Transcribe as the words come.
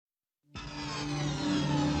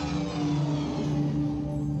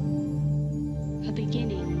A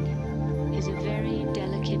beginning is a very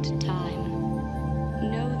delicate time.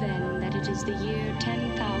 Know then that it is the year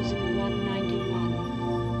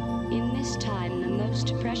 10,191. In this time, the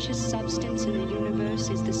most precious substance in the universe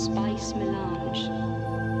is the spice melange.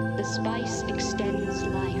 The spice extends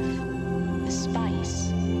life. The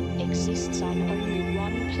spice exists on only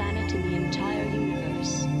one planet in the entire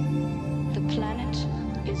universe. The planet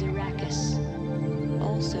is Arrakis,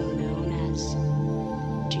 also known as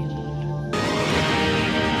Dune.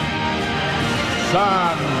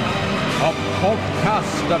 Son of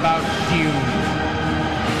podcast about Dune.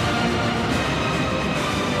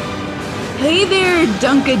 Hey there,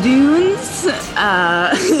 Dunkadoons.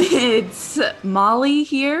 It's Molly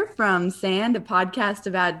here from Sand, a podcast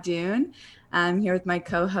about Dune. I'm here with my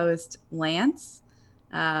co-host, Lance.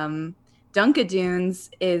 Dunkadoons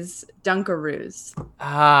is Dunkaroos.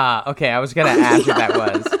 Ah, okay. I was going to ask what that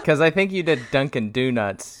was, because I think you did Dunkin'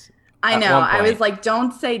 Donuts. I know. I was like,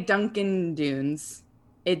 don't say Dunkin' Dunes.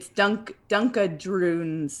 It's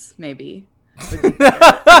Dunkadroons, maybe. Because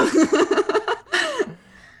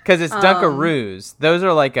it's Dunkaroos. Those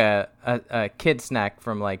are like a kid snack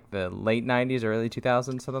from like the late 90s, early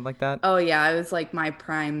 2000s, something like that. Oh, yeah. It was like my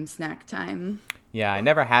prime snack time. Yeah, I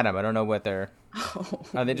never had them. I don't know what they're... Oh,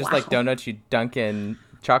 are they just wow. like donuts you dunk in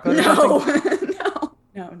chocolate or No, something?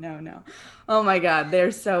 no. Oh, my God. They're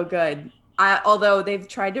so good. Although they've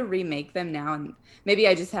tried to remake them now, and maybe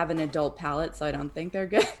I just have an adult palate, so I don't think they're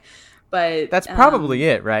good. But That's probably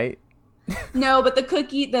it, right? No, but the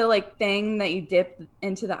cookie, the like thing that you dip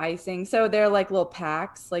into the icing. So they're like little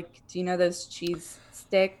packs. Like, do you know those cheese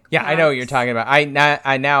stick? Yeah, packs? I know what you're talking about.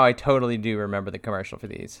 I totally do remember the commercial for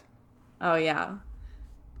these. Oh yeah,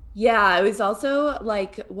 yeah. It was also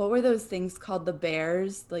like, what were those things called? The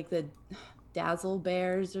bears, like the Dazzle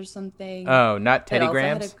Bears or something. Oh, not It Teddy also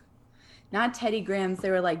had Grahams? not Teddy Grahams. They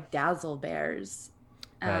were like Dazzle Bears.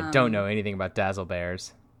 I don't know anything about Dazzle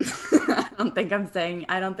Bears. I don't think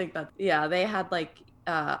that. Yeah, they had like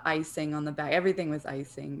icing on the back. Everything was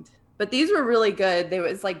icinged. But these were really good. They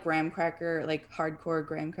was like graham cracker, like hardcore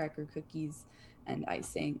graham cracker cookies and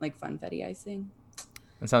icing, like funfetti icing.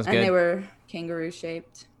 That sounds good. And they were kangaroo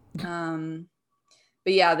shaped. But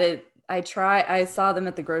yeah, I saw them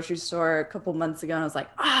at the grocery store a couple months ago and I was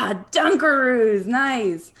like, Dunkaroos,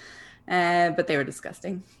 nice. But they were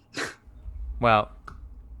disgusting. Well,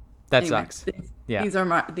 that Anyway, sucks. Yeah. These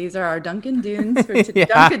are our Dunkin' Dunes for Yeah.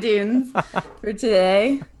 Dunkadoons for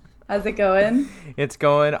today. How's it going? It's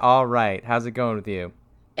going all right. How's it going with you?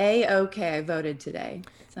 Okay. I voted today.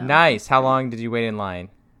 So. Nice. How long did you wait in line?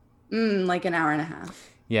 Like an hour and a half.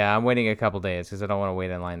 Yeah, I'm waiting a couple days because I don't want to wait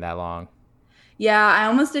in line that long. Yeah, I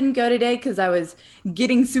almost didn't go today because I was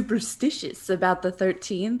getting superstitious about the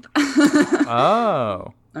 13th.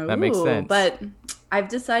 Oh, that makes sense. But I've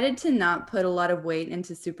decided to not put a lot of weight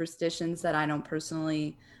into superstitions that I don't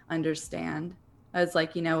personally understand. I was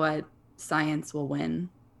like, you know what? Science will win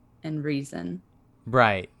and reason.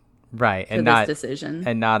 Right. For And this not decision.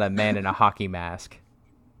 and not a man in a hockey mask.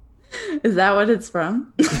 Is that what it's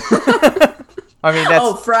from? I mean,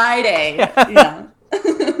 that's Friday. Yeah.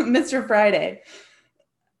 Mr. Friday.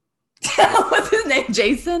 What's his name?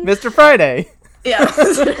 Jason? Mr. Friday. Yeah,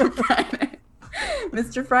 Mr. Friday.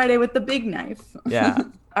 Mr. Friday with the big knife. Yeah.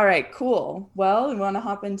 All right, cool. Well, we want to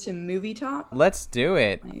hop into movie talk? Let's do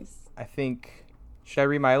it. Nice. I think, should I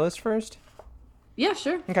read my list first? Yeah,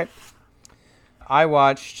 sure. Okay. I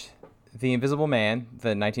watched The Invisible Man,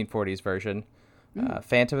 the 1940s version.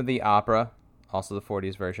 Phantom of the Opera, also the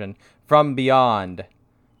 40s version. From Beyond.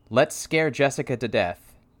 Let's Scare Jessica to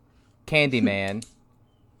Death. Candyman.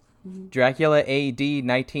 Dracula AD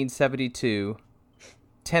 1972.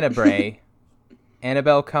 Tenebrae.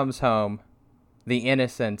 Annabelle Comes Home. The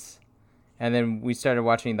Innocents. And then we started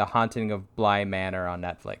watching The Haunting of Bly Manor on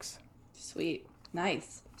Netflix. Sweet.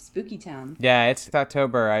 Nice. Spooky Town. Yeah, it's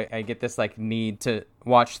October. I get this like need to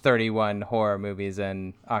watch 31 horror movies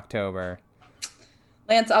in October.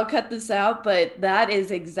 Lance, I'll cut this out, but that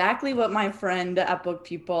is exactly what my friend at Book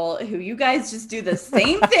People, who you guys just do the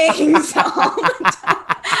same things all the time.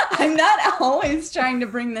 I'm not always trying to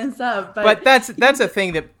bring this up, but that's a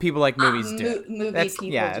thing that people like movies do. People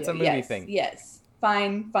yeah, do. it's a movie thing. Yes,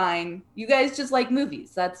 fine. You guys just like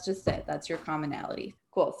movies. That's just it. That's your commonality.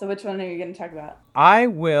 Cool. So which one are you going to talk about? I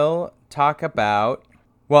will talk about.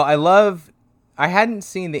 Well, I hadn't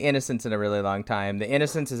seen The Innocents in a really long time. The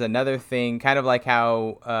Innocents is another thing, kind of like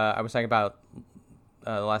how I was talking about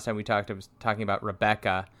the last time we talked. I was talking about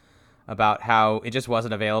Rebecca, about how it just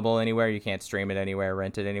wasn't available anywhere. You can't stream it anywhere,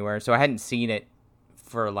 rent it anywhere. So I hadn't seen it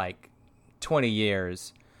for like 20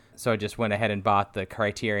 years. So I just went ahead and bought the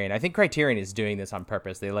Criterion. I think Criterion is doing this on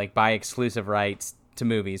purpose. They like buy exclusive rights to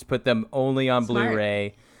movies, put them only on Smart.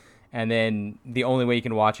 Blu-ray, and then the only way you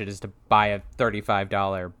can watch it is to buy a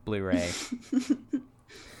 $35 Blu-ray.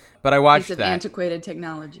 But I watched Piece of that. antiquated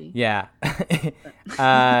technology. Yeah.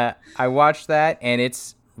 I watched that, and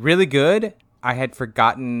it's really good. I had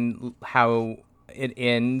forgotten how it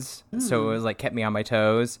ends, so it was like kept me on my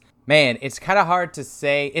toes. Man, it's kind of hard to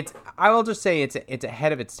say. I will just say it's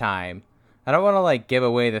ahead of its time. I don't want to like give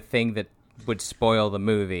away the thing that would spoil the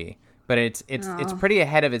movie, but it's pretty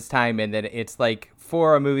ahead of its time in that it's like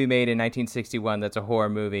for a movie made in 1961 that's a horror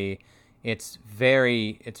movie. It's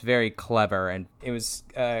very clever, and it was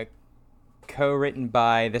co-written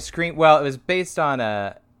by the screen. Well, it was based on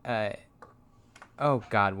oh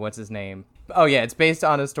God, what's his name? Oh yeah, it's based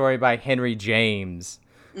on a story by Henry James,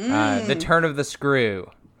 The Turn of the Screw.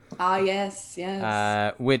 Ah, yes.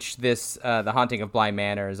 Which The Haunting of Bly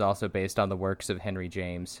Manor is also based on the works of Henry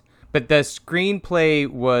James. But the screenplay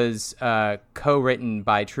was co-written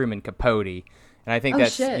by Truman Capote. And I think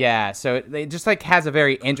shit. So it just like has a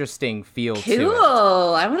very interesting feel to it.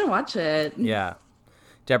 Cool. I want to watch it. Yeah.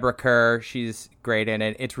 Deborah Kerr, she's great in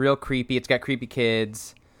it. It's real creepy. It's got creepy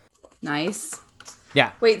kids. Nice.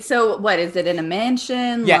 Yeah. Wait, so what is it in a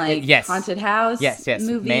mansion? Yeah, like yes. Haunted house? Yes.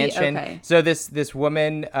 Movie? Mansion. Okay. So this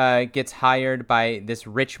woman gets hired by this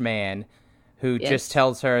rich man who just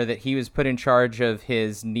tells her that he was put in charge of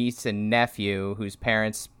his niece and nephew whose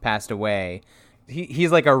parents passed away.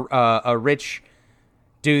 He's like a rich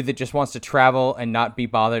dude that just wants to travel and not be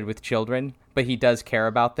bothered with children, but he does care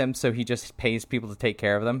about them, so he just pays people to take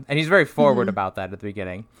care of them. And he's very forward about that at the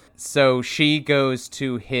beginning. So she goes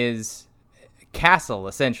to his castle,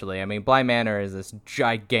 essentially. I mean, Bly Manor is this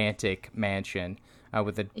gigantic mansion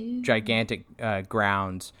with a gigantic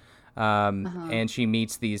grounds. And she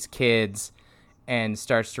meets these kids and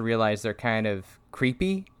starts to realize they're kind of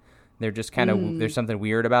creepy. They're just kind of, there's something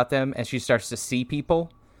weird about them. And she starts to see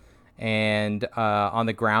people and on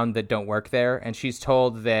the ground that don't work there. And she's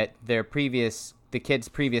told that the kid's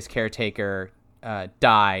previous caretaker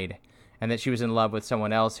died, and that she was in love with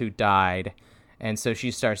someone else who died. And so she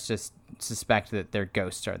starts to suspect that their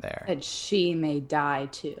ghosts are there. That she may die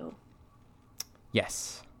too.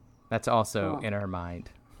 Yes. That's also in her mind.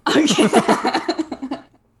 Okay.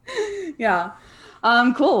 Yeah.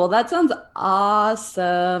 Cool. Well, that sounds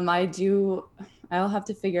awesome. I'll have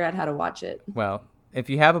to figure out how to watch it. Well, if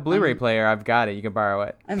you have a Blu-ray player, I've got it. You can borrow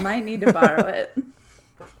it. I might need to borrow it.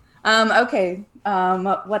 Okay.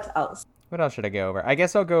 What else? What else should I go over? I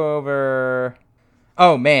guess I'll go over...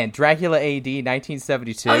 Oh, man. Dracula AD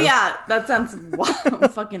 1972. Oh, yeah. That sounds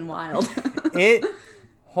fucking wild.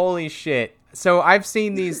 Holy shit. So I've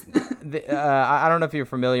seen these... I don't know if you're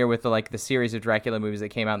familiar with the series of Dracula movies that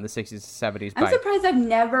came out in the 60s and 70s. I'm surprised I've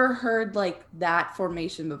never heard like that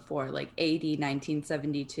formation before, like AD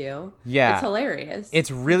 1972. Yeah. It's hilarious. It's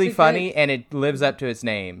really funny, and it lives up to its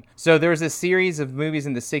name. So there's a series of movies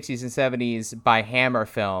in the 60s and 70s by Hammer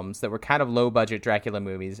Films that were kind of low-budget Dracula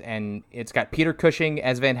movies, and it's got Peter Cushing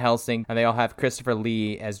as Van Helsing, and they all have Christopher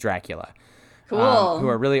Lee as Dracula. Cool. Who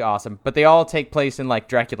are really awesome. But they all take place in like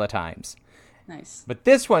Dracula times. Nice. But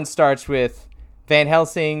this one starts with Van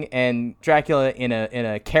Helsing and Dracula in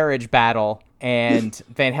a carriage battle, and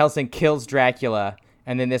Van Helsing kills Dracula,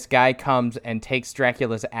 and then this guy comes and takes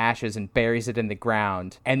Dracula's ashes and buries it in the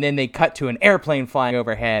ground, and then they cut to an airplane flying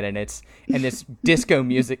overhead, and this disco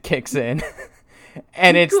music kicks in,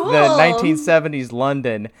 and it's Cool. the 1970s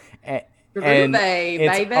London, and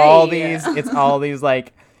it's all these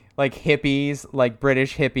like hippies, like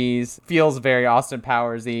British hippies. Feels very Austin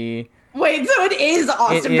Powers-y. Wait, so it is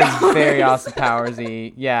Austin Powers. It is very Austin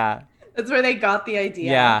Powers-y. Yeah. That's where they got the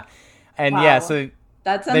idea. Yeah. And Wow. yeah, so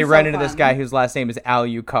That sounds they run so into this fun. guy whose last name is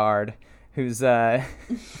Alucard, who's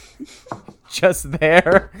just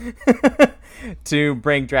there to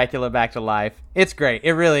bring Dracula back to life. It's great.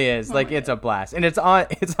 It really is. It's a blast. And it's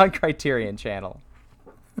on Criterion Channel.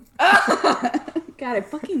 God, I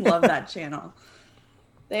fucking love that channel.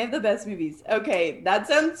 They have the best movies. Okay, that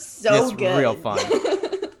sounds so It's good. real fun.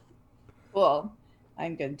 Well,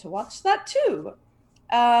 I'm going to watch that too.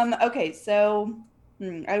 Okay, so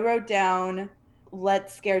I wrote down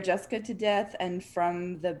Let's Scare Jessica to Death and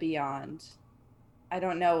From the Beyond. I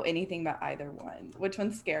don't know anything about either one. Which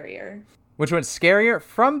one's scarier? Which one's scarier?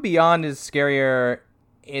 From Beyond is scarier.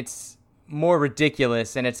 It's more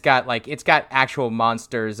ridiculous, and it's got actual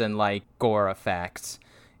monsters and like gore effects.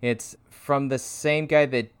 It's from the same guy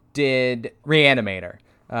that did Reanimator,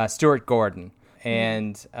 Stuart Gordon.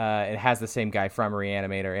 And it has the same guy from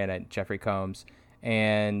Reanimator in it, Jeffrey Combs.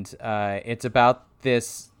 And it's about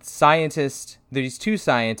this these two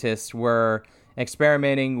scientists were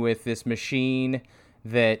experimenting with this machine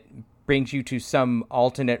that brings you to some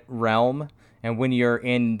alternate realm. And when you're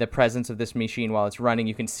in the presence of this machine while it's running,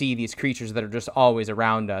 you can see these creatures that are just always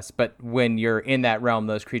around us. But when you're in that realm,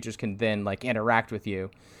 those creatures can then like interact with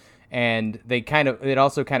you. And it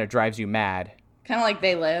also kind of drives you mad. Kind of like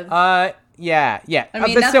They Live. Yeah. I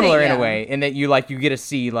mean, but similar in a way, in that you get to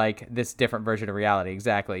see like this different version of reality.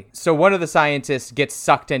 Exactly. So one of the scientists gets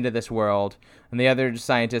sucked into this world, and the other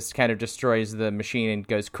scientist kind of destroys the machine and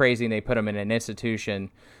goes crazy, and they put him in an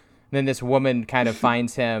institution. Then this woman kind of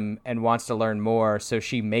finds him and wants to learn more, so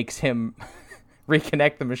she makes him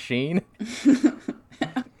reconnect the machine.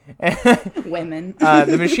 Women.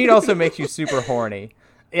 The machine also makes you super horny.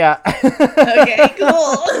 Yeah. Okay,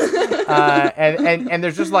 cool. And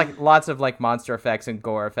there's just like lots of like monster effects and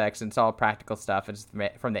gore effects, and it's all practical stuff. It's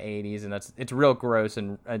from the 80s, and it's real gross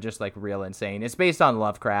and just like real insane. It's based on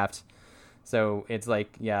Lovecraft, so it's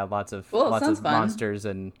like lots of fun. monsters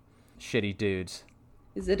and shitty dudes.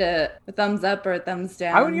 Is it a thumbs up or a thumbs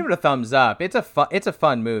down? I would give it a thumbs up. It's a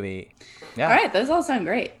fun movie. Yeah. All right, those all sound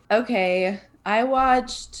great. Okay, I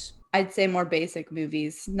watched, I'd say, more basic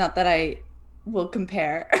movies. Not that I will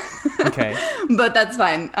compare. Okay. But that's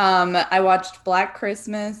fine. I watched Black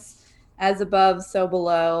Christmas, As Above, So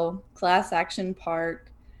Below, Class Action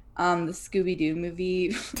Park, the Scooby-Doo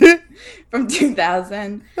movie from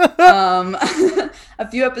 2000, a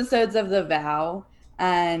few episodes of The Vow,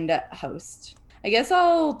 and Host. I guess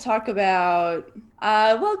I'll talk about,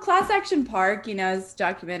 Class Action Park, is a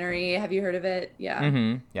documentary. Have you heard of it? Yeah.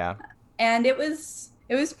 Mm-hmm. Yeah. And it was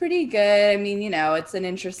pretty good. I mean, it's an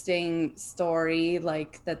interesting story,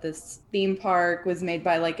 like that this theme park was made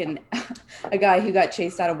by like a guy who got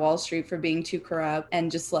chased out of Wall Street for being too corrupt, and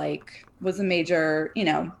just like was a major,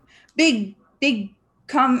 big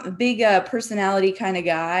personality kind of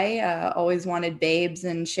guy, always wanted babes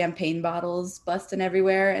and champagne bottles busting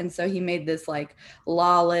everywhere. And so he made this like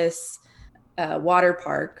lawless water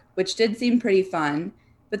park, which did seem pretty fun.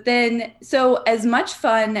 But then, so as much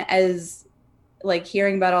fun as like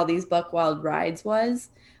hearing about all these Buck Wild rides was,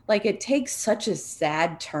 like it takes such a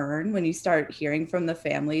sad turn when you start hearing from the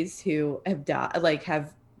families who have died, like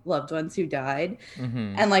have loved ones who died.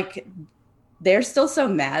 Mm-hmm. And like, they're still so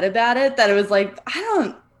mad about it that it was like,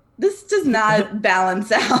 this does not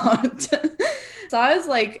balance out. So I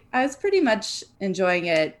was pretty much enjoying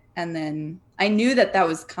it. And then I knew that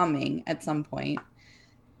was coming at some point.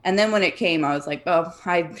 And then when it came, I was like,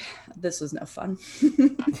 this was no fun.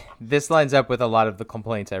 This lines up with a lot of the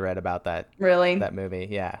complaints I read about that. Really? That movie.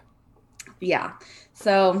 Yeah. Yeah.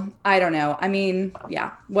 So I don't know. I mean,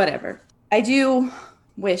 yeah, whatever. I do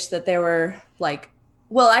wish that there were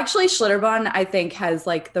actually, Schlitterbahn, I think, has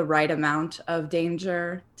like the right amount of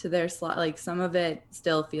danger to their slot. Like some of it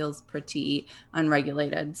still feels pretty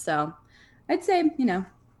unregulated. So I'd say,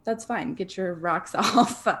 that's fine. Get your rocks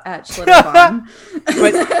off at Schlitterbahn.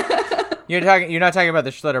 But you're not talking about the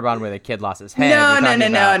Schlitterbahn where the kid lost his head.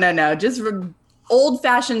 No. Just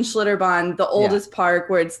old-fashioned Schlitterbahn, the oldest park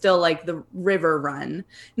where it's still like the river run.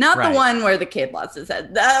 Not the one where the kid lost his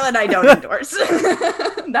head. That one I don't endorse.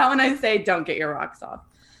 That one I say don't get your rocks off.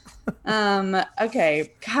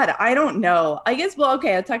 Okay. God, I don't know. I guess, I'll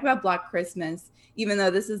talk about Black Christmas, even though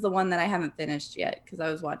this is the one that I haven't finished yet because I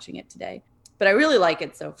was watching it today. But I really like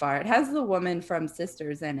it so far. It has the woman from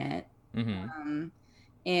Sisters in it. Mm-hmm.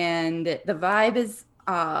 And the vibe is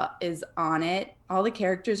on it. All the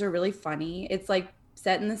characters are really funny. It's like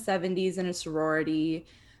set in the 70s in a sorority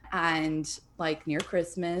and like near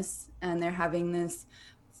Christmas. And they're having this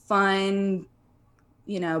fun,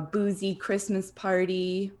 boozy Christmas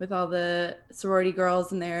party with all the sorority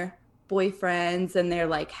girls and their boyfriends and their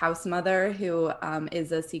like house mother who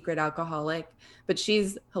is a secret alcoholic, but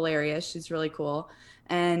she's hilarious. She's really cool.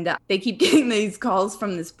 And they keep getting these calls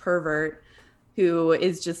from this pervert who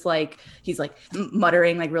is just like, he's like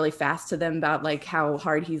muttering like really fast to them about like how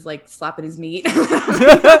hard he's like slapping his meat.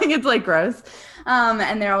 I think it's like gross.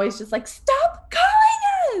 And they're always just like, stop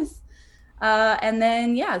calling us. And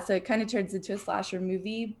then, so it kind of turns into a slasher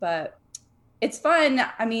movie, but it's fun.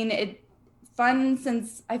 I mean, fun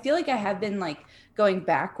since I feel like I have been like going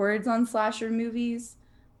backwards on slasher movies,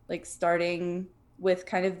 like starting with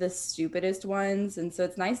kind of the stupidest ones. And so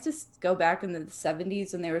it's nice to go back in the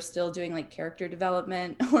 70s when they were still doing like character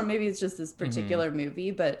development, or maybe it's just this particular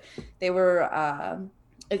movie, but they were,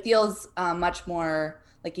 it feels much more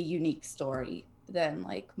like a unique story than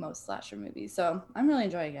like most slasher movies. So I'm really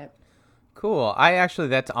enjoying it. Cool.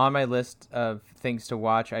 That's on my list of things to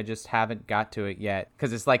watch. I just haven't got to it yet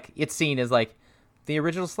because it's seen as like the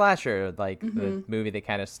original slasher, like the movie that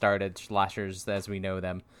kind of started slashers as we know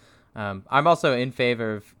them. I'm also in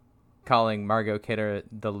favor of calling Margot Kidder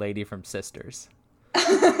the lady from Sisters.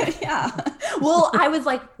 Yeah. Well, I was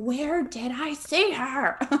like, where did I see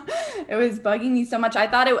her? It was bugging me so much. I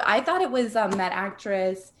thought it was that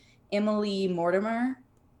actress Emily Mortimer.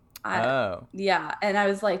 Oh. Yeah, and I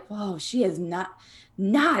was like, whoa, she is not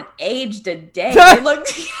aged a day. They look,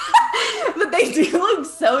 but they do look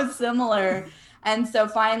so similar. And so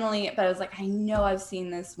finally, but I was like, I know I've seen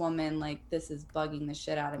this woman. Like, this is bugging the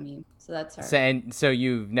shit out of me. So that's her. So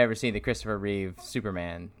you've never seen the Christopher Reeve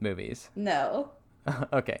Superman movies? No.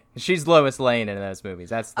 Okay. She's Lois Lane in those movies.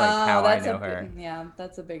 That's like how I know her. Yeah,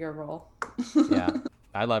 that's a bigger role. Yeah.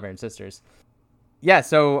 I love her in Sisters. Yeah,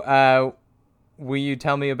 so will you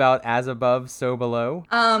tell me about As Above, So Below?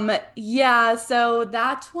 Yeah, so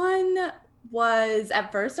that one was,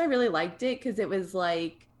 at first I really liked it because it was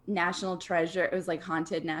like National Treasure. It was like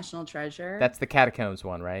Haunted National Treasure. That's the Catacombs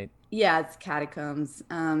one, right? Yeah, it's Catacombs.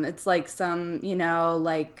 It's like some,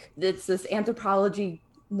 like it's this anthropology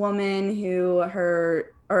woman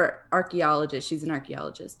or archaeologist. She's an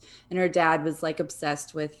archaeologist, and her dad was like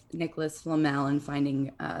obsessed with Nicholas Flamel and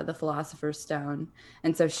finding the Philosopher's Stone,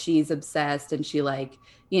 and so she's obsessed, and she like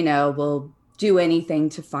will do anything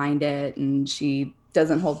to find it, and she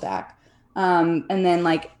doesn't hold back. And then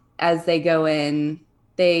like as they go in,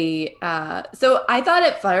 so I thought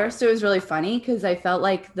at first it was really funny because I felt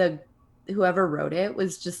like whoever wrote it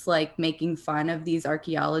was just like making fun of these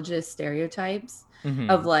archaeologist stereotypes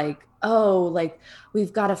of like, oh, like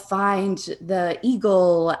we've got to find the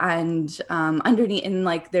eagle and underneath, and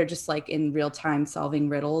like they're just like in real time solving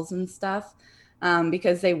riddles and stuff,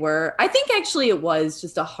 because I think actually it was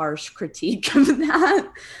just a harsh critique of that.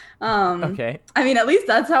 Okay. I mean, at least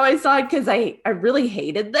that's how I saw it, because I really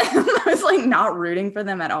hated them. I was like not rooting for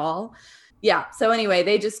them at all. Yeah. So anyway,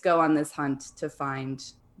 they just go on this hunt to find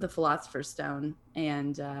the Philosopher's Stone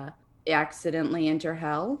and accidentally enter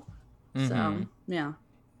hell. So yeah.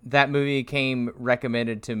 That movie came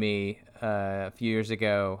recommended to me a few years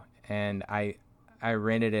ago, and I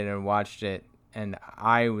rented it and watched it, and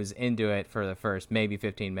I was into it for the first maybe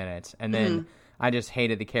 15 minutes, and then I just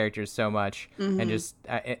hated the characters so much, and just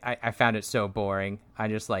I found it so boring. I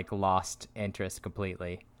just like lost interest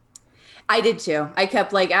completely. I did too. I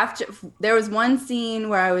kept like, after there was one scene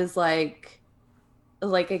where I was like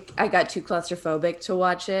I got too claustrophobic to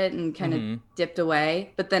watch it and kind of dipped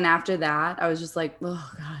away. But then after that, I was just like,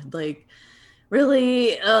 oh God, like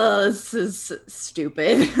really, this is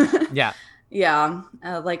stupid. Yeah. Yeah.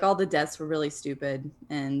 Like all the deaths were really stupid.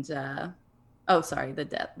 And, the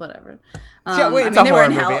death, whatever. Yeah, wait, it's a horror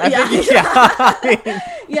movie.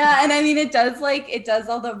 Yeah. And I mean, it does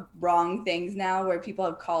all the wrong things now, where people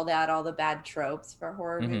have called out all the bad tropes for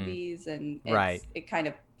horror movies. And it kind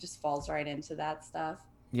of just falls right into that stuff.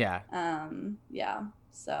 Yeah. Yeah.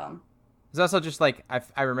 So it's also just like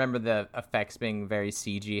I remember the effects being very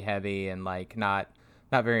CG heavy and like not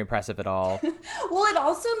very impressive at all. Well, it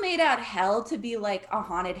also made out hell to be like a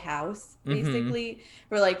haunted house, basically,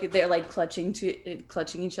 where like they're like clutching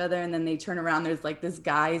each other, and then they turn around. There's like this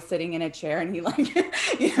guy sitting in a chair, and he like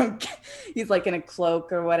he's like in a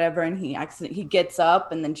cloak or whatever, and he gets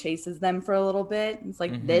up and then chases them for a little bit. It's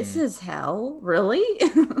like, this is hell, really?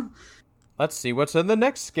 Let's see what's in the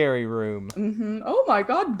next scary room. Oh my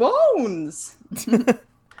God, bones!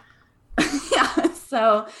 Yeah.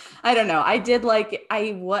 So I don't know. I did like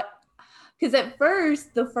because at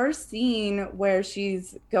first the first scene where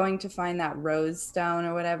she's going to find that rose stone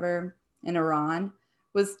or whatever in Iran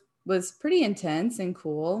was pretty intense and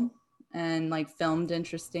cool and like filmed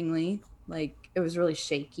interestingly. Like it was really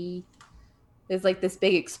shaky. There's like this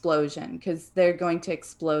big explosion because they're going to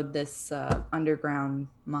explode this underground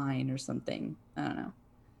mine or something. I don't know.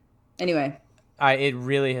 Anyway. It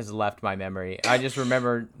really has left my memory. I just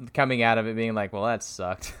remember coming out of it being like, well, that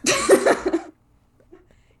sucked.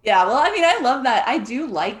 Yeah, well, I mean, I love that. I do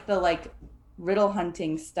like the like riddle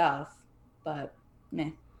hunting stuff, but meh,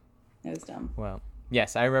 it was dumb. Well,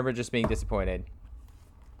 yes, I remember just being disappointed.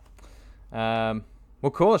 Well,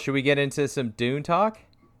 cool. Should we get into some Dune talk?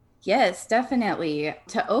 Yes, definitely.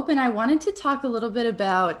 To open, I wanted to talk a little bit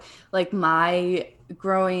about like my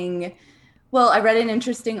growing... Well, I read an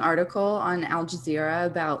interesting article on Al Jazeera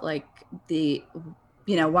about like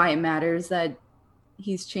why it matters that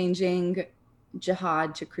he's changing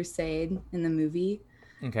jihad to crusade in the movie.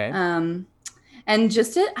 Okay. And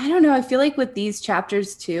just I don't know, I feel like with these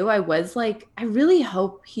chapters too, I was like, I really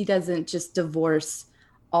hope he doesn't just divorce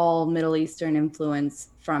all Middle Eastern influence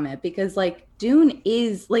from it, because like Dune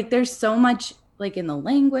is like, there's so much like in the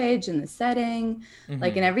language and the setting,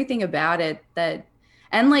 like and everything about it that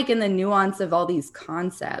and like in the nuance of all these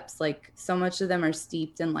concepts. Like so much of them are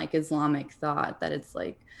steeped in like Islamic thought that it's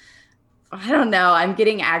like, I don't know, I'm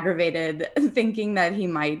getting aggravated thinking that he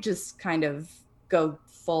might just kind of go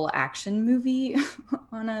full action movie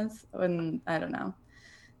on us, and I don't know.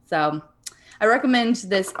 So I recommend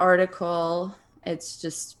this article. It's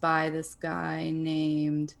just by this guy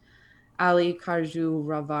named Ali Karju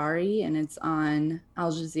Ravari, and it's on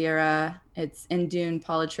Al Jazeera. It's in Dune,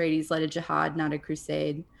 Paul Atreides led a jihad, not a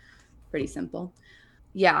crusade. Pretty simple.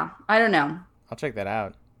 Yeah, I don't know. I'll check that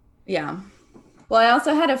out. Yeah. Well, I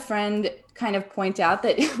also had a friend kind of point out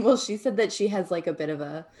that, well, she said that she has like a bit of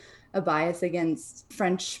a bias against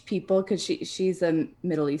French people because she's a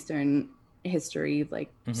Middle Eastern history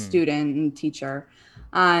like student and teacher.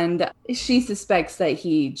 And she suspects that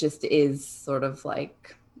he just is sort of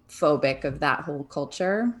like phobic of that whole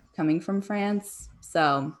culture coming from France.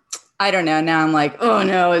 So I don't know. Now I'm like, oh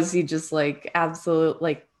no, is he just like absolute,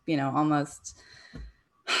 like, you know, almost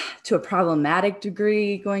to a problematic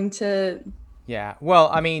degree going to... Yeah. Well,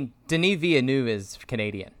 I mean, Denis Villeneuve is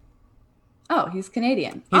Canadian. Oh, he's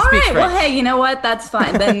Canadian. He All speaks right. French. Well, hey, you know what? That's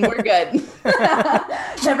fine. Then we're good.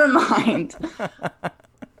 Never mind.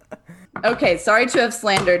 Okay. Sorry to have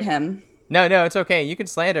slandered him. No, it's okay. You can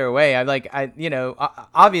slander away.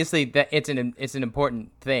 Obviously that it's an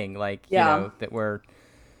important thing, like, Yeah. you know, that we're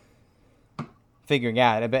figuring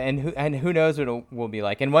out. But and who knows what it will be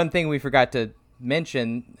like. And one thing we forgot to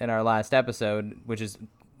mention in our last episode, which is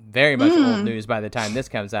very much old news by the time this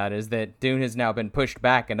comes out, is that Dune has now been pushed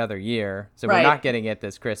back another year, so Right. we're not getting it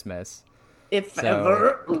this Christmas. If So-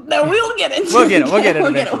 ever. No, we'll get into We'll get it. We'll get it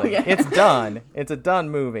We'll eventually. it. It's done. It's a done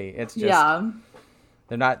movie. It's just Yeah.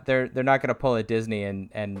 they're not going to pull a Disney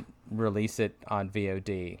and release it on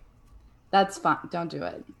VOD. That's fine. Don't do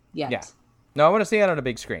it yet. Yeah. No, I want to see it on a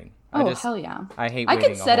big screen. Oh, hell yeah. I hate I waiting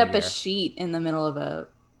could set a up whole a year. sheet in the middle of a,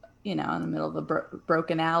 you know, in the middle of a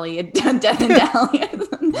broken alley, a dead end alley.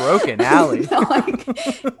 Broken alley.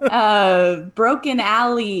 Broken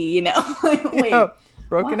alley, you know. Wait. Yeah,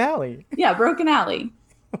 broken What? alley. Yeah, broken alley.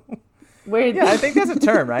 Where Yeah, I think that's a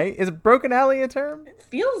term, right? Is broken alley a term? it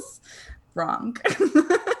feels wrong.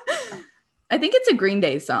 I think it's a Green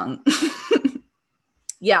Day song.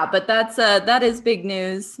 Yeah, but that is big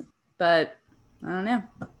news. But I don't know.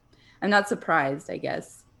 I'm not surprised, I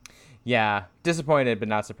guess. Yeah, disappointed but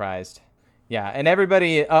not surprised. Yeah, and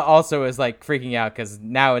everybody also is like freaking out because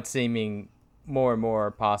now it's seeming more and more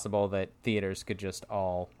possible that theaters could just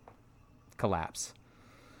all collapse.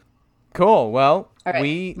 Cool. Well, All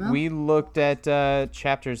right. we looked at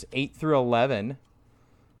chapters 8 through 11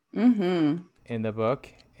 in the book,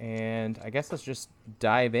 and I guess let's just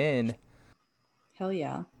dive in. Hell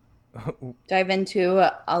yeah. Dive into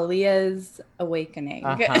Aaliyah's awakening.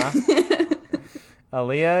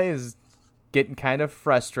 Aaliyah is getting kind of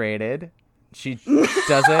frustrated. She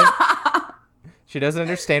doesn't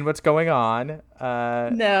understand what's going on.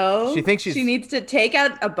 No. She thinks she needs to take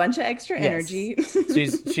out a bunch of extra energy.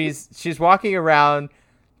 she's walking around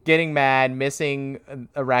getting mad, missing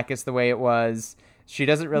Arrakis the way it was. She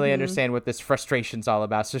doesn't really understand what this frustration's all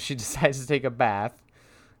about, so she decides to take a bath.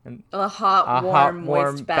 A hot, warm,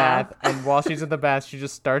 moist bath. And while she's in the bath, she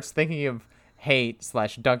just starts thinking of Hate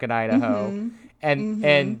 / Duncan, Idaho. And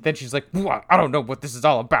then she's like, I don't know what this is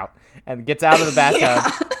all about. And gets out of the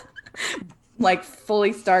bathtub. Like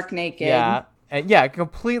fully stark naked. Yeah. And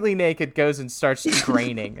completely naked, goes and starts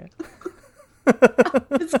draining.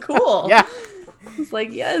 It's cool. Yeah. It's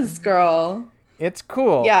like, yes, girl. It's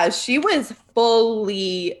cool. Yeah, she was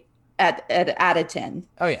fully at a 10.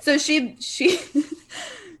 Oh, yeah. So she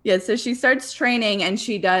yeah, so she starts training and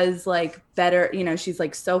she does like better, you know, she's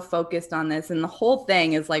like so focused on this and the whole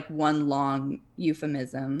thing is like one long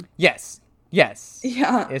euphemism. Yes.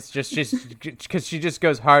 Yeah. It's just because she just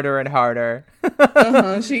goes harder and harder.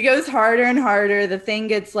 She goes harder and harder. The thing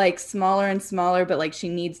gets like smaller and smaller, but like she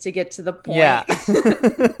needs to get to the point. Yeah.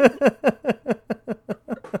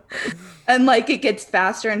 And like it gets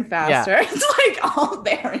faster and faster. Yeah. It's like all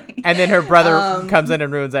bearing. And then her brother comes in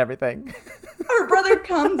and ruins everything. Her brother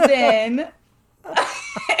comes in.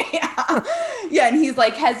 Yeah, and he's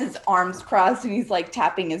like has his arms crossed and he's like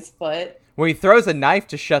tapping his foot. Well, he throws a knife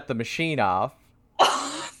to shut the machine off.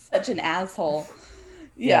 Such an asshole.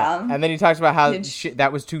 Yeah. And then he talks about how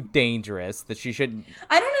that was too dangerous, that she shouldn't.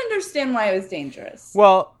 I don't understand why it was dangerous.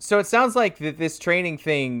 Well, so it sounds like that this training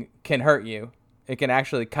thing can hurt you. It can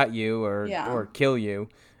actually cut you or kill you.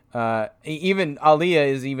 Even Aaliyah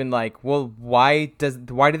is even like, well, why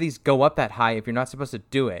do these go up that high if you're not supposed to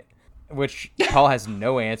do it? Which Paul has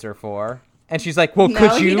no answer for. And she's like, well,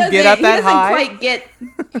 could you get up that high?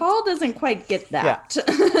 Paul doesn't quite get that.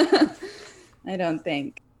 I don't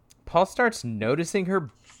think. Paul starts noticing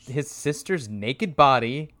his sister's naked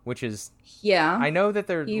body, which is Yeah. I know that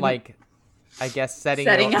they're He- like, I guess setting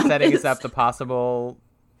Setting up us his- up the possible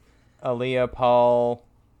Aaliyah Paul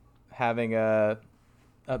having a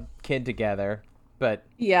kid together, but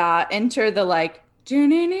Yeah, enter the like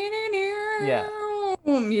Yeah.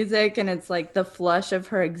 music, and it's like the flush of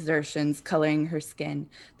her exertions coloring her skin,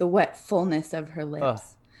 the wet fullness of her lips. Ugh.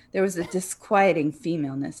 There was a disquieting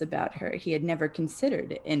femaleness about her he had never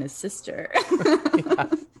considered in a sister.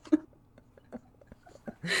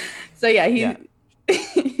 So yeah, Yeah.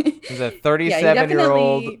 He's a he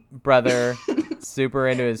 37-year-old definitely- brother, super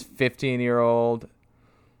into his 15-year-old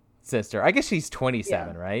sister. I guess she's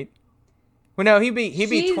 27, right? Well, no, he'd be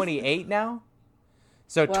She's- 28 now.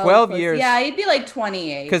 So Well, 12 close- years. Yeah, he'd be like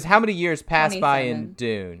 28. Because how many years passed by in 27.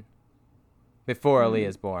 Dune before Mm-hmm.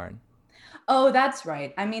 Aaliyah's born? Oh, that's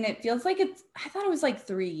right. I mean, it feels like I thought it was like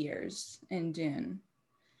 3 years in June.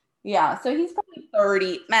 Yeah, so he's probably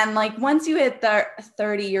 30. Man, like once you hit the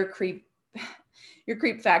 30, your creep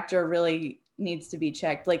factor really needs to be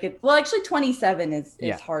checked. Like well, actually 27 is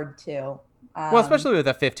Yeah. hard too. Well, especially with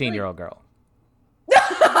a 15-year-old girl.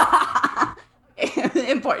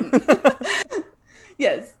 Important.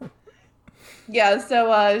 Yes. Yeah,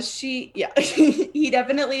 so he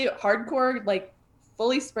definitely hardcore like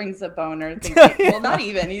fully springs a boner thinking, well, not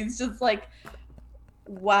even. He's just like,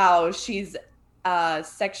 wow, she's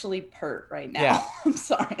sexually pert right now. Yeah. I'm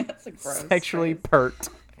sorry, that's a gross Sexually phrase. pert.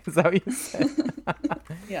 Is that what you said?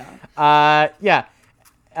 Yeah.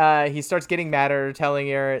 He starts getting mad at her, telling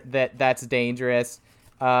her that that's dangerous.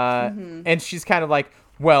 Mm-hmm. And she's kind of like,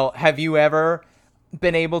 well, have you ever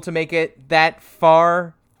been able to make it that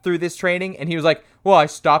far through this training? And he was like, well, I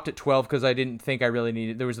stopped at 12 because I didn't think I really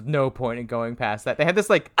needed. There was no point in going past that. They had this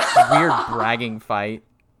like weird bragging fight.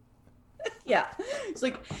 Yeah. It's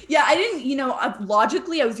like, yeah, I didn't,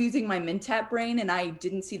 logically I was using my Mentat brain and I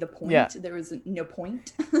didn't see the point. Yeah. There was no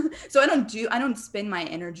point. So I don't spend my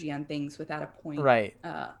energy on things without a point. Right.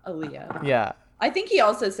 Aaliyah. Yeah. I think he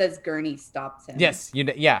also says Gurney stops him. Yes.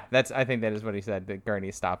 Yeah. I think that is what he said. That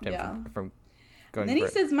Gurney stopped him Yeah. from going. And then he for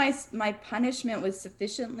it. says my punishment was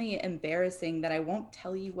sufficiently embarrassing that I won't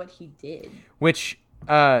tell you what he did. Which,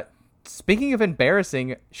 speaking of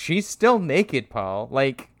embarrassing, she's still naked, Paul.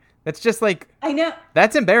 Like, that's just like, I know.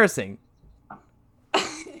 that's embarrassing.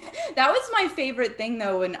 That was my favorite thing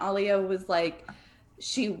though, when Alia was like,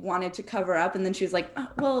 she wanted to cover up, and then she was like, oh,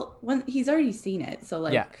 well, when he's already seen it, so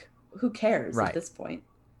like, Yeah. who cares Right. at this point?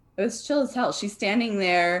 It was chill as hell. She's standing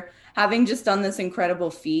there, having just done this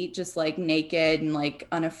incredible feat, just like naked and like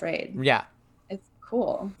unafraid. Yeah. It's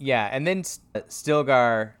cool. Yeah. And then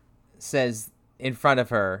Stilgar says in front of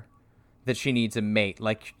her that she needs a mate,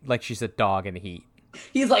 like she's a dog in heat.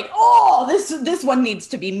 He's like, oh, this one needs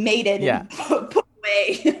to be mated Yeah. and put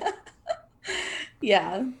away.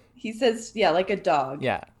 Yeah. He says, yeah, like a dog.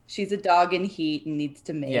 Yeah. She's a dog in heat and needs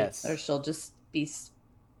to mate, Yes. or she'll just be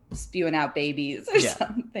spewing out babies or Yeah.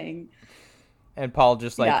 something. And Paul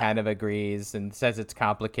just like Yeah. kind of agrees and says it's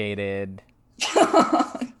complicated.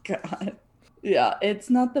 Oh, God. Yeah, it's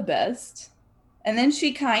not the best. And then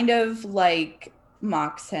she kind of like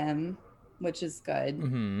mocks him, which is good.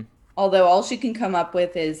 Hmm. Although all she can come up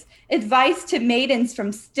with is advice to maidens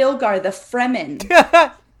from Stilgar the Fremen.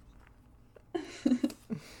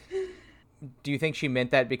 Do you think she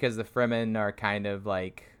meant that because the Fremen are kind of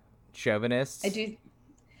like chauvinists? I do.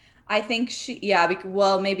 I think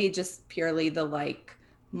well, maybe just purely the like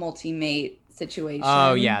multi-mate situation.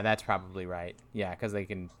 Oh yeah, that's probably right. Yeah, because they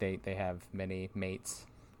have many mates.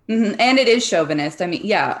 Mhm. And it is chauvinist. I mean,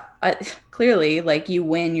 yeah, clearly, like you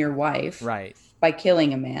win your wife Right. by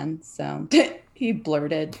killing a man. So he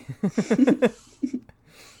blurted.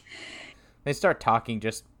 They start talking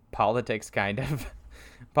just politics, kind of.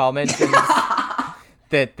 Paul mentions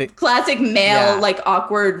that the Classic male, Yeah. like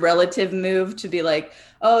awkward relative move to be like,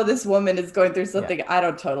 oh, this woman is going through something. I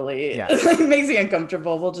don't totally. Yeah. It makes me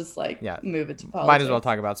uncomfortable. We'll just like Yeah. move it to politics. might as well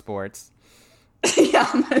talk about sports. Yeah,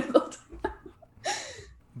 might as well.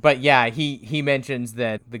 But yeah, he mentions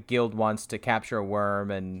that the guild wants to capture a worm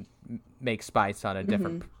and make spice on a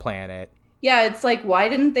different planet. Yeah, it's like, why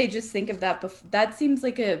didn't they just think of that before? That seems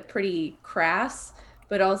like a pretty crass,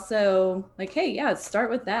 but also like, hey, yeah, start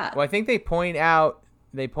with that. Well, I think they point out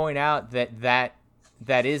that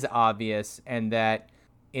is obvious, and that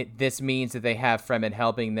this means that they have Fremen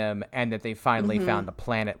helping them, and that they finally found a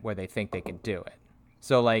planet where they think they can do it.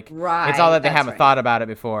 So like, Right, it's all that they that's haven't right. thought about it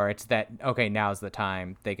before. It's that, okay, now's the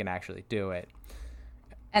time they can actually do it.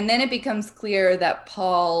 And then it becomes clear that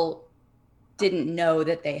Paul didn't know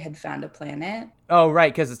that they had found a planet. Oh,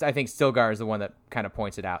 right, because I think Stilgar is the one that kind of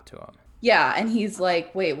points it out to him. Yeah, and he's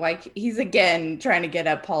like, wait, why? He's again trying to get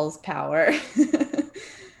at Paul's power.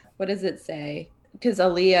 What does it say? Because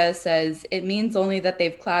Aaliyah says it means only that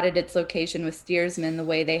they've clouded its location with steersmen the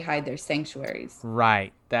way they hide their sanctuaries.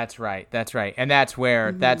 Right. That's right. And that's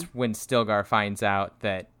when Stilgar finds out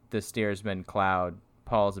that the steersmen cloud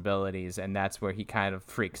Paul's abilities, and that's where he kind of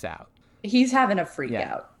freaks out. He's having a freak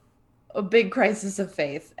out. A big crisis of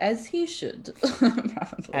faith, as he should.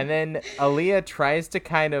 Probably. And then Aaliyah tries to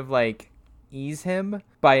kind of like ease him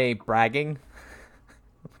by bragging.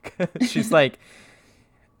 She's like,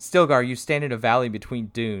 Stilgar, you stand in a valley between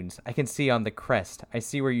dunes. I can see on the crest. I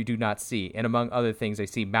see where you do not see. And among other things, I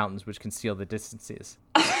see mountains which conceal the distances.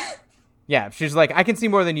 Yeah, she's like, I can see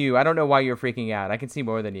more than you. I don't know why you're freaking out. I can see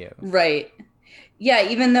more than you. Right. Yeah,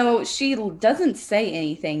 even though she doesn't say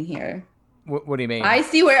anything here. What do you mean? I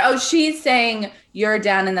see where, she's saying, you're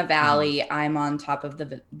down in the valley. I'm on top of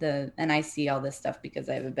the and I see all this stuff because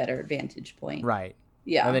I have a better vantage point. Right.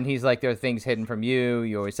 Yeah. And then he's like, there are things hidden from you.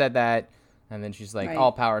 You always said that. And then she's like,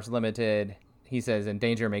 all power is limited. He says, and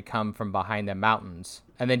danger may come from behind the mountains.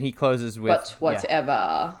 And then he closes with, but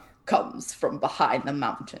whatever comes from behind the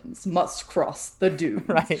mountains must cross the dunes.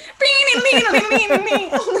 Right.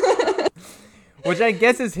 Which I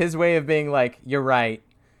guess is his way of being like, you're right.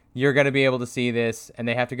 You're going to be able to see this. And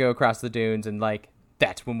they have to go across the dunes. And like,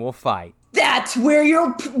 that's when we'll fight. That's where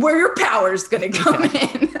your power's going to come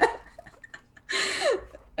in.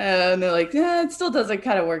 And they're like, it still doesn't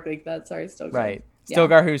kind of work like that. Sorry, Stilgar. Right.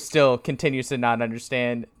 Stilgar, who still continues to not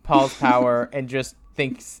understand Paul's power and just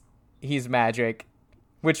thinks he's magic,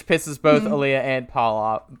 which pisses both Aaliyah and Paul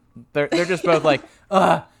off. They're just both like,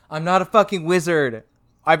 I'm not a fucking wizard.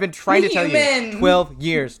 I've been trying to tell you 12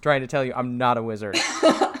 years trying to tell you I'm not a wizard.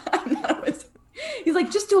 I'm not a wizard. He's like,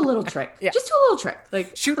 just do a little trick. Yeah. Just do a little trick.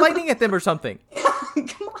 Like, shoot lightning at them or something.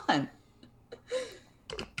 Come on.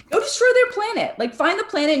 Go destroy their planet. Like, find the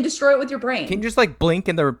planet and destroy it with your brain. Can you just, like, blink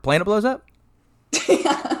and the planet blows up?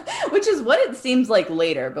 Yeah, which is what it seems like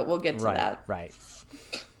later, but we'll get to that. Right.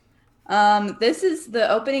 This is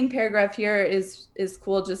the opening paragraph here is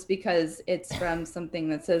cool just because it's from something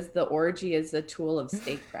that says the orgy is a tool of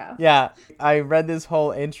statecraft. Yeah, I read this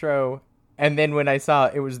whole intro, and then when I saw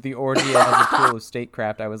it was the orgy as a tool of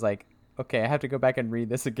statecraft, I was like, okay, I have to go back and read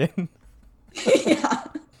this again. Yeah.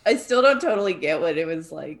 I still don't totally get what it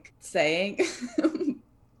was like saying,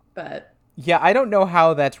 but yeah, I don't know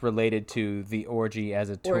how that's related to the orgy as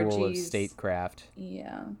a tool of statecraft.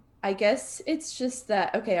 Yeah, I guess it's just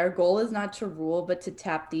that our goal is not to rule, but to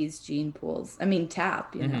tap these gene pools. I mean,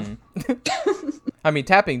 tap, you know. I mean,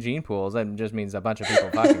 tapping gene pools that just means a bunch of people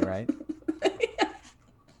fucking, right? Yeah.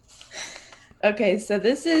 Okay, so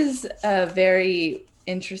this is a very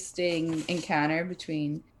interesting encounter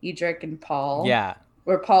between Edric and Paul. Yeah.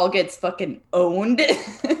 Where Paul gets fucking owned.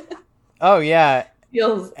 Oh, yeah.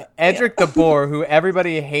 Edric the Boar, who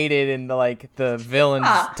everybody hated in the villain's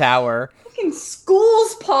tower. Fucking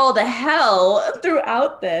schools Paul to hell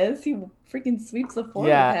throughout this. He freaking sweeps the floor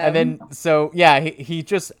with him. And then, he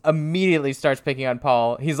just immediately starts picking on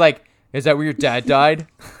Paul. He's like, is that where your dad died?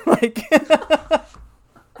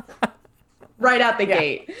 Right out the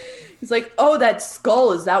gate. He's like, oh, that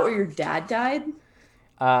skull, is that where your dad died?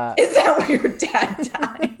 Is that where your dad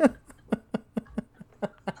died?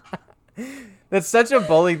 That's such a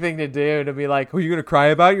bully thing to do, to be like, who are you going to cry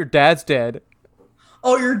about? Your dad's dead.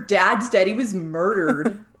 Oh, your dad's dead. He was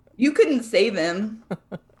murdered. You couldn't save him.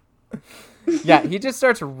 Yeah, he just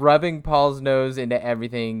starts rubbing Paul's nose into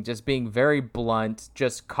everything, just being very blunt,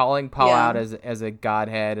 just calling Paul out as a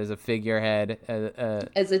godhead, as a figurehead.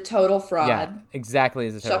 As a total fraud. Yeah, exactly,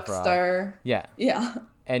 as a total fraud. Chuckster. Yeah. Yeah.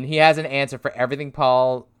 And he has an answer for everything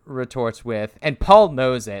Paul retorts with. And Paul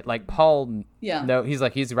knows it. Like, Paul, he's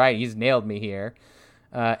like, he's right. He's nailed me here.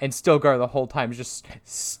 And Stilgar the whole time is just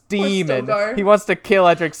steaming. He wants to kill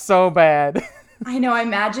Edric so bad. I know. I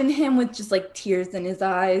imagine him with just like tears in his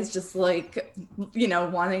eyes, just like,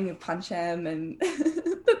 wanting to punch him. And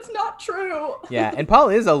that's not true. Yeah. And Paul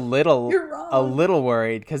is a little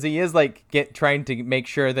worried because he is trying to make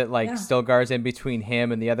sure that Stilgar's in between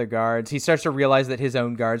him and the other guards. He starts to realize that his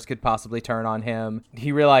own guards could possibly turn on him.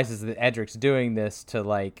 He realizes that Edric's doing this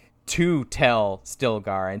to tell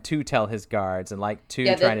Stilgar and to tell his guards and trying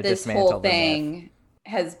to dismantle them. This whole thing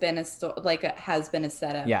has been a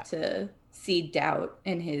setup to seed doubt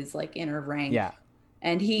in his inner rank. Yeah.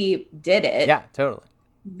 And he did it. Yeah, totally.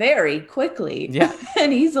 Very quickly. Yeah.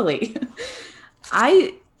 And easily.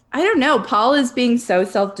 I don't know. Paul is being so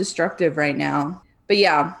self-destructive right now. But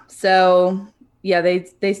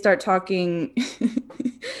they start talking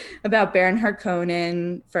about Baron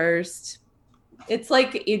Harkonnen first. It's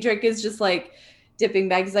like Edric is just like, dipping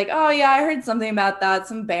back. He's like, oh yeah, I heard something about that.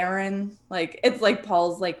 Some baron. Like, it's like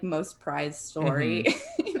Paul's like most prized story.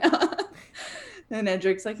 You know? And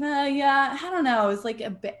Edric's like, yeah, I don't know. It's like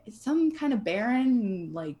some kind of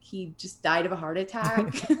baron. Like, he just died of a heart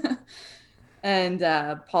attack. And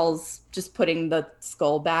Paul's just putting the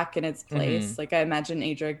skull back in its place. Like, I imagine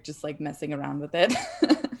Edric just like messing around with it.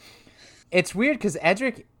 It's weird because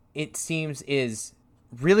Edric, it seems, is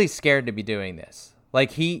really scared to be doing this.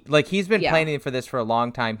 He's been planning for this for a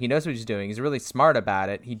long time. He knows what he's doing. He's really smart about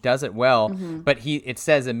it. He does it well, but it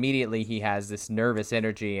says immediately he has this nervous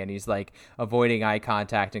energy and he's like avoiding eye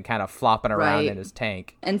contact and kind of flopping around in his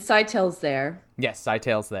tank. And Scytale's there. Yes,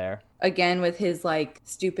 Scytale's there. Again with his like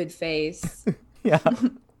stupid face. Yeah.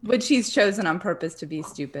 Which he's chosen on purpose to be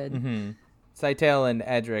stupid. Scytale and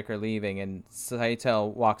Edric are leaving and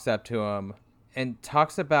Scytale walks up to him and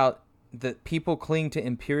talks about that people cling to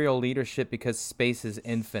imperial leadership because space is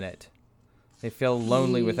infinite. They feel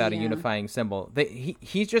lonely without a unifying symbol.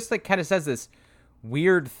 He just like kind of says this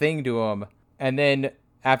weird thing to him, and then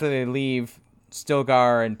after they leave,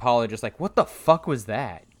 Stilgar and Paul are just like, "What the fuck was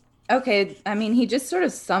that?" Okay, I mean, he just sort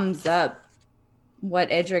of sums up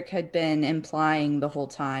what Edric had been implying the whole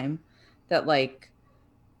time, that like,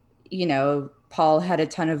 you know, Paul had a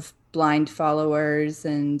ton of blind followers,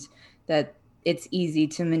 and that it's easy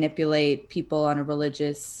to manipulate people on a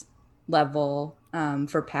religious level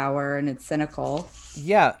for power, and it's cynical.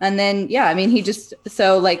 Yeah. And then, I mean,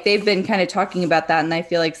 so like they've been kind of talking about that, and I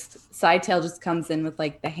feel like Scytale just comes in with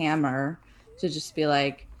like the hammer to just be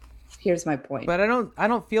like, here's my point. But I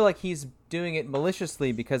don't feel like he's doing it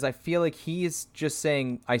maliciously, because I feel like he's just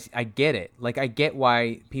saying, I get it. Like, I get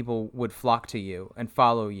why people would flock to you and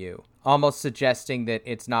follow you, almost suggesting that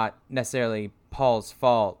it's not necessarily Paul's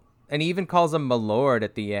fault. And he even calls him my lord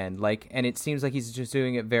at the end. Like, and it seems like he's just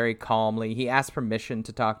doing it very calmly. He asks permission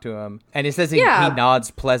to talk to him. And he says he nods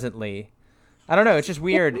pleasantly. I don't know. It's just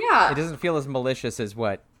weird. Yeah. It doesn't feel as malicious as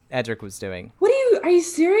what Edric was doing. Are you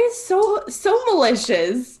serious? So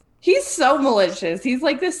malicious. He's so malicious. He's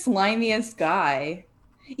like the slimiest guy.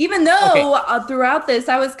 Even though throughout this,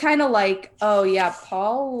 I was kind of like, oh yeah,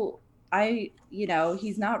 Paul,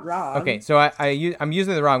 he's not wrong. Okay, so I'm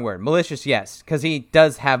using the wrong word. Malicious, yes, because he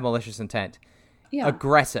does have malicious intent. Yeah.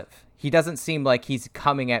 Aggressive. He doesn't seem like he's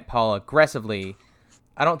coming at Paul aggressively.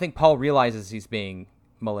 I don't think Paul realizes he's being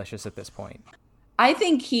malicious at this point. I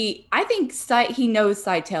think he knows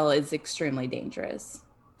Scytale is extremely dangerous.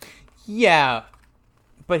 Yeah,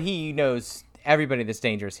 but he knows everybody that's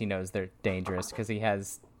dangerous. He knows they're dangerous because he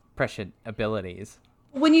has prescient abilities.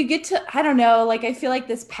 When you get to, I don't know, like I feel like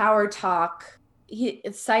this power talk,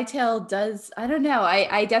 Scytale does, I don't know.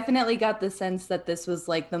 I definitely got the sense that this was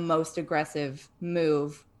like the most aggressive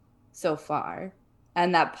move so far,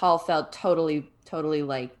 and that Paul felt totally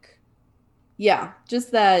like,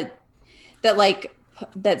 just that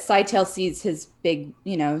Scytale sees his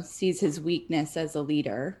sees his weakness as a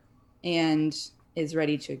leader and is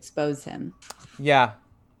ready to expose him. Yeah.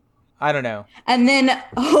 I don't know. And then,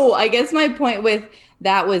 I guess my point with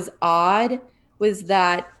that was odd was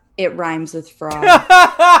that it rhymes with fraud.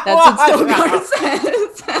 That's what Stilgar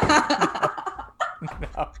says.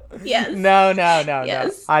 No. Yes. No.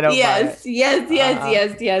 Yes. I don't buy it.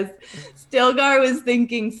 Yes. Stilgar was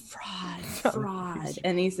thinking fraud.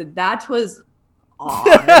 And he said, that was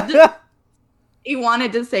odd. He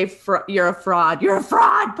wanted to say, you're a fraud. You're a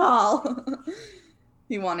fraud, Paul.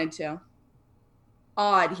 He wanted to.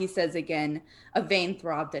 Odd, he says again. A vein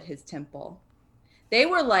throbbed at his temple. They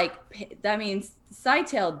were like, I mean,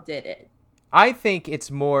 Scytale did it. I think it's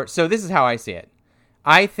more, so this is how I see it.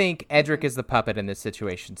 I think Edric is the puppet in this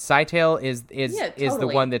situation. Scytale is the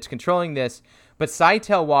one that's controlling this, but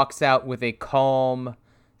Scytale walks out with a calm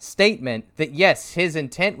statement that yes, his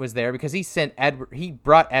intent was there because he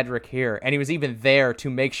brought Edric here, and he was even there to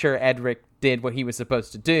make sure Edric did what he was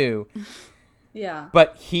supposed to do. Yeah.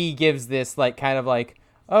 But he gives this like kind of like,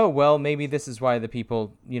 oh well, maybe this is why the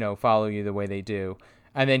people, follow you the way they do.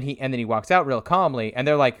 And then he walks out real calmly, and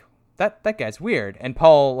they're like, that guy's weird. And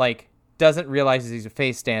Paul like doesn't realize he's a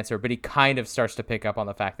face dancer, but he kind of starts to pick up on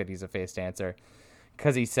the fact that he's a face dancer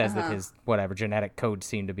because he says that his genetic code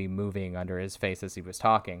seemed to be moving under his face as he was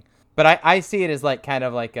talking. But I see it as like kind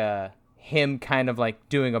of like him kind of like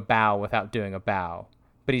doing a bow without doing a bow,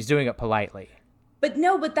 but he's doing it politely. But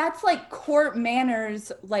that's like court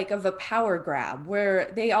manners, like of a power grab,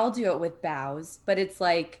 where they all do it with bows, but it's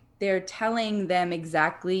like they're telling them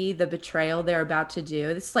exactly the betrayal they're about to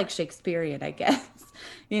do. This is like Shakespearean, I guess.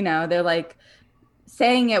 They're like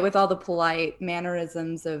saying it with all the polite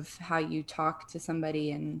mannerisms of how you talk to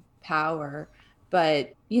somebody in power,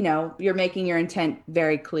 but you're making your intent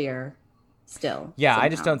very clear. still. Yeah, I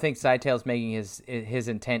just somehow. don't think Scytale's making his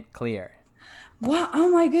intent clear. What? Oh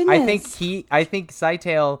my goodness. I think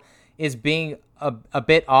Scytale is being a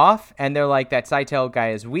bit off, and they're like, that Scytale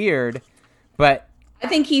guy is weird, but I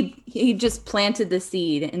think he just planted the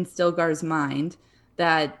seed in Stilgar's mind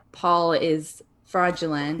that Paul is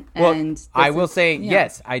fraudulent. well, And I will say, yeah.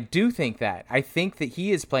 yes, I do think that. I think that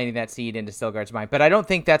he is planting that seed into Stilgar's mind, but I don't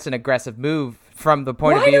think that's an aggressive move from the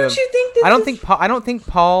point Why of view don't of... you think this I don't is- think I don't think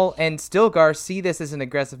Paul and Stilgar see this as an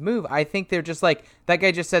aggressive move. I think they're just like, that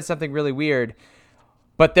guy just said something really weird,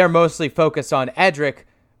 but they're mostly focused on Edric,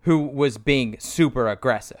 who was being super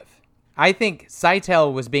aggressive. I think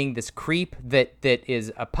Scytale was being this creep that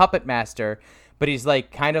is a puppet master, but he's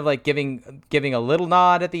like kind of like giving a little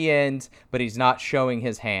nod at the end, but he's not showing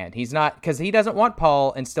his hand. He's not, because he doesn't want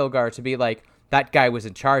Paul and Stilgar to be like, that guy was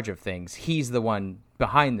in charge of things. He's the one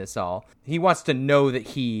behind this all. He wants to know that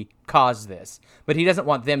he caused this, but he doesn't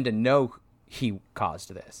want them to know he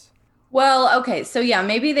caused this. Well, okay, so yeah,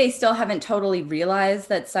 maybe they still haven't totally realized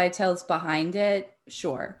that Scytale's behind it,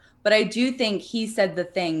 sure. But I do think he said the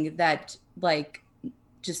thing that, like,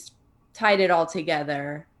 just tied it all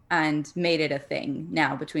together and made it a thing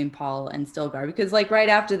now between Paul and Stilgar. Because, like, right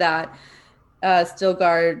after that,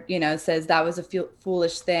 Stilgar, says that was a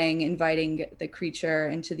foolish thing, inviting the creature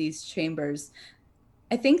into these chambers.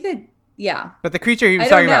 I think that, yeah. But the creature he was I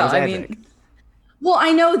don't talking about know. was I Edric. mean, well,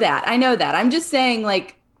 I know that. I'm just saying,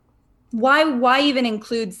 like, why even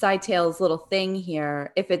include Scytale's little thing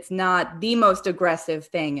here if it's not the most aggressive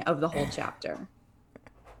thing of the whole chapter?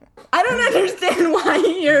 I don't understand why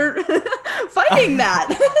you're fighting that.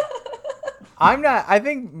 I'm not. I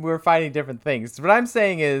think we're fighting different things. What I'm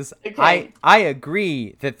saying is, Okay. I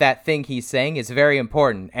agree that thing he's saying is very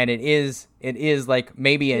important, and it is like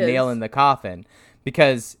maybe a It nail is. in the coffin,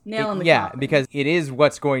 because Nail in the yeah, coffin. because it is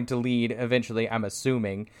what's going to lead eventually, I'm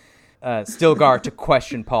assuming, Stilgar to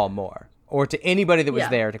question Paul more, or to anybody that was Yeah.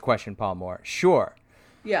 there to question Paul more. Sure,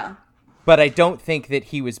 Yeah. but I don't think that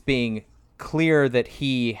he was being clear that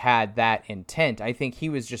he had that intent. I think he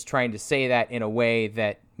was just trying to say that in a way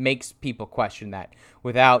that makes people question that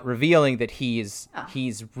without revealing that he's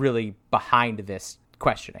really behind this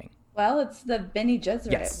questioning. Well, it's the Bene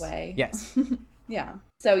Gesserit Yes. way. Yes. Yeah.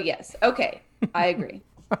 So yes. Okay. I agree.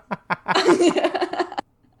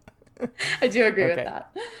 I do agree Okay. with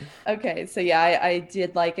that. Okay. So yeah, I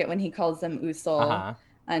did like it when he calls them Usul. Uh-huh.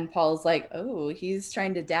 And Paul's like, oh, he's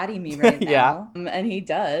trying to daddy me right Yeah. now. And he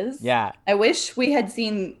does. Yeah. I wish we had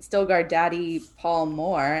seen Stilgar daddy Paul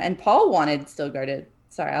more. And Paul wanted Stilgar to,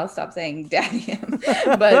 sorry, I'll stop saying daddy him.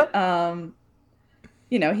 But,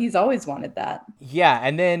 he's always wanted that. Yeah,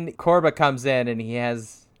 and then Korba comes in and he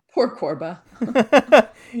has Poor Korba.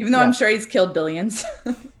 Even though Yeah. I'm sure he's killed billions.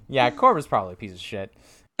 Yeah, Korba's probably a piece of shit.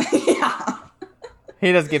 Yeah.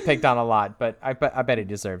 He does get picked on a lot, but I bet he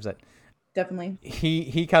deserves it. Definitely.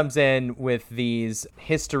 He comes in with these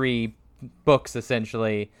history books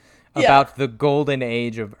essentially Yeah. about the golden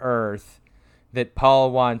age of Earth that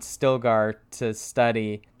Paul wants Stilgar to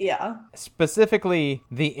study, Yeah. specifically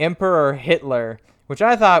the Emperor Hitler, which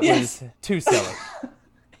I thought Yes. was too silly.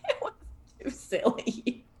 It was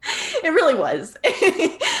silly. It really was.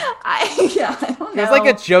 I don't It know. was like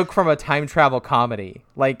a joke from a time travel comedy,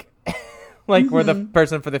 like where the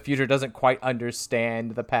person for the future doesn't quite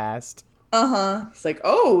understand the past. Uh-huh. It's like,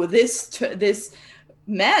 oh, this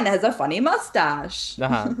man has a funny mustache.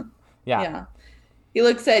 Uh-huh. Yeah. Yeah. He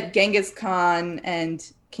looks at Genghis Khan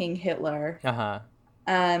and King Hitler, Uh-huh.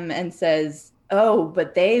 and says, oh,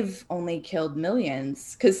 but they've only killed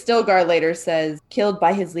millions. Because Stilgar later says, killed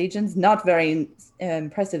by his legions, not very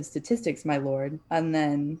impressive statistics, my lord. And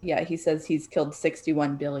then, yeah, he says he's killed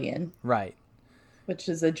 61 billion, Right. which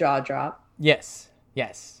is a jaw drop. Yes.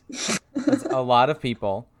 That's a lot of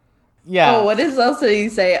people. Yeah. Oh, what is else did he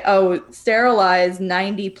say? Oh, sterilized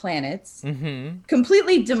 90 planets. Mm-hmm.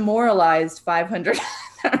 Completely demoralized 500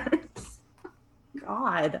 others.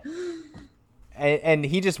 God. And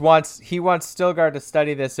he just wants Stilgar to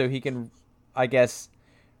study this so he can, I guess,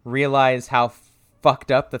 realize how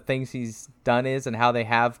fucked up the things he's done is and how they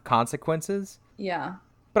have consequences. Yeah.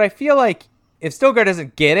 But I feel like if Stilgar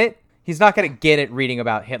doesn't get it, he's not going to get it reading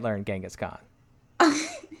about Hitler and Genghis Khan.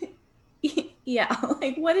 Yeah,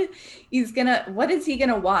 like what is he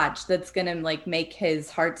gonna watch that's gonna like make his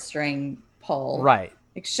heartstring pull? Right.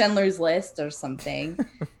 Like Schindler's List or something.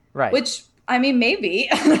 Right. Which, I mean, maybe.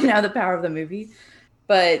 I don't know the power of the movie.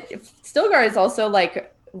 But Stilgar is also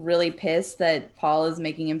like really pissed that Paul is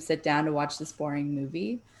making him sit down to watch this boring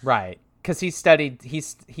movie. Right. because he studied,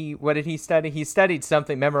 what did he study? He studied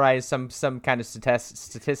something, memorized some kind of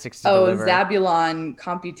statistics to deliver. Zabulon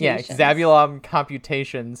computations. Yeah, Zabulon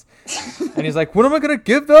computations. And he's like, what am I going to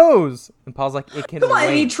give those? And Paul's like, it can Come on, wait.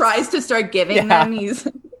 and he tries to start giving them.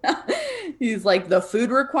 He's like, the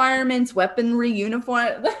food requirements, weaponry,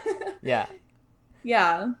 uniform. Yeah.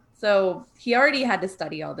 Yeah. So he already had to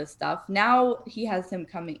study all this stuff. Now he has him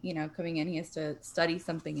coming in. He has to study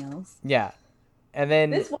something else. Yeah. And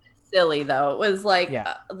then This was silly though. It was like,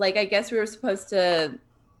 I guess we were supposed to,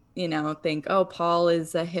 think, oh, Paul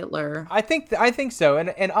is a Hitler. I think so.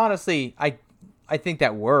 And honestly, I think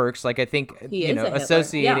that works. Like, I think, He is a Hitler.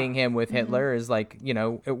 associating him with Hitler is like,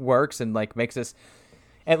 it works and like makes us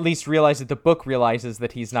at least realize that the book realizes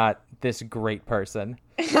that he's not this great person.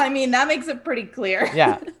 I mean, that makes it pretty clear.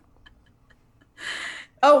 Yeah.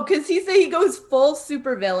 Oh, because he goes full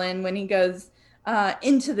supervillain when he goes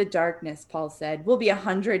into the darkness, Paul said. We'll be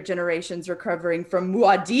 100 generations recovering from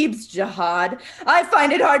Muad'Dib's jihad. I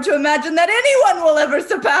find it hard to imagine that anyone will ever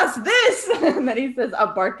surpass this. And then he says a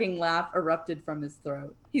barking laugh erupted from his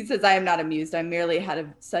throat. He says, I am not amused. I merely had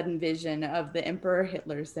a sudden vision of the Emperor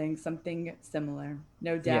Hitler saying something similar.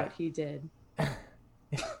 No doubt he did.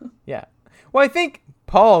 Yeah. Well, I think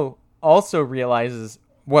Paul also realizes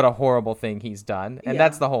what a horrible thing he's done. And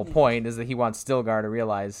that's the whole point, is that he wants Stilgar to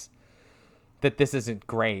realize that this isn't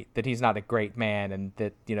great, that he's not a great man, and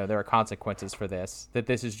that, there are consequences for this, that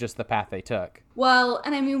this is just the path they took. Well,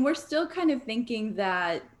 and I mean, we're still kind of thinking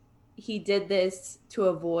that he did this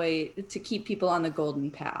to keep people on the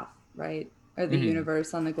golden path, right? Or the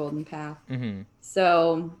universe on the golden path. Mm-hmm.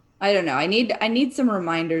 So, I don't know. I need some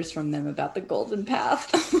reminders from them about the golden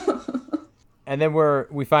path. And then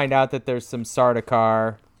we find out that there's some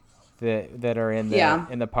Sardaukar that are in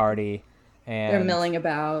the party. And they're milling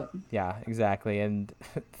about. Yeah, exactly. And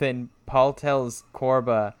then Paul tells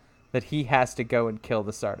Korba that he has to go and kill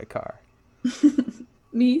the Sardaukar.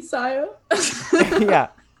 Me, sire? Yeah.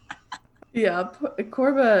 Yeah,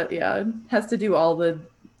 Korba, has to do all the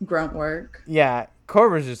grunt work. Yeah,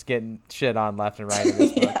 Korba's just getting shit on left and right in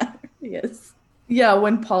this book. Yeah, yes. Yeah,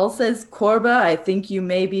 when Paul says, Korba, I think you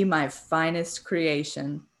may be my finest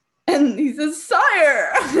creation. And he says,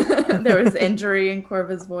 sire! There was injury in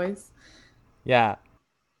Korba's voice. Yeah.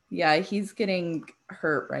 Yeah, he's getting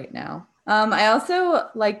hurt right now. I also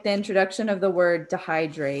like the introduction of the word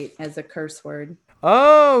dehydrate as a curse word.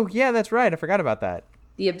 Oh, yeah, that's right. I forgot about that.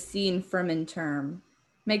 The obscene Fremen term.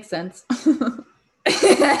 Makes sense.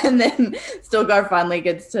 And then Stilgar finally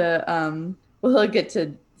gets to, he'll get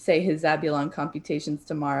to say his Zabulon computations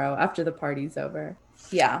tomorrow after the party's over.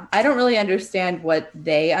 Yeah, I don't really understand what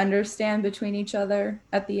they understand between each other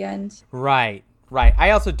at the end. Right. I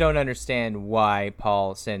also don't understand why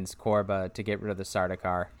Paul sends Korba to get rid of the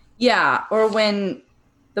Sardaukar. Yeah, or when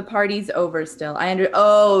the party's over still.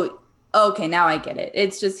 Oh, okay, now I get it.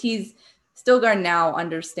 It's just Stilgar now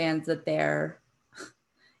understands that their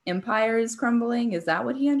empire is crumbling. Is that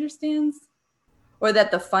what he understands? Or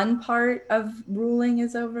that the fun part of ruling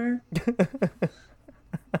is over?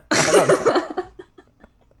 I don't know.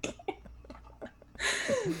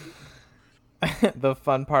 The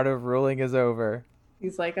fun part of ruling is over.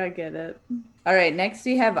 He's like, I get it. All right, next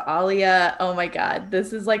we have Alia. Oh my god,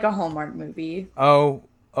 this is like a Hallmark movie. Oh,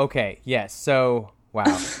 okay. Yes. So,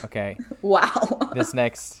 wow. Okay. Wow. This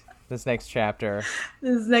next chapter.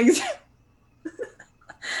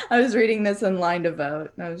 I was reading this in line to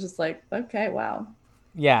vote, and I was just like, okay, wow.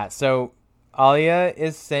 Yeah, so Alia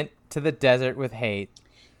is sent to the desert with hate.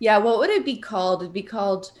 Yeah, what would it be called? It'd be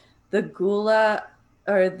called the Gula,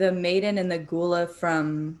 or the Maiden and the Gula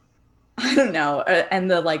from, I don't know, and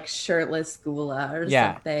the like shirtless Gula or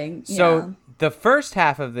something. So the first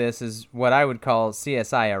half of this is what I would call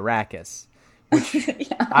CSI Arrakis, which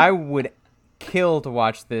I would kill to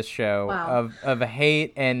watch this show of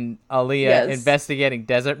hate and Alia investigating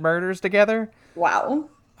desert murders together. Wow.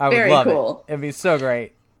 I would love it. It'd be so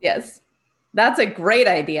great. Yes. That's a great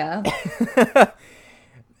idea.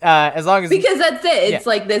 As long as because that's it. It's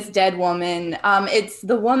like this dead woman. It's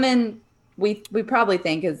the woman we probably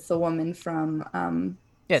think is the woman from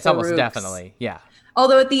it's almost definitely. Yeah.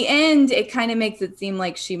 Although at the end it kind of makes it seem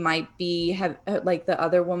like she might have like the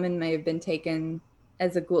other woman may have been taken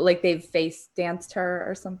as a ghoul, like they've face danced her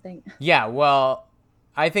or something. Yeah, well,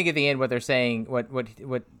 I think at the end what they're saying, what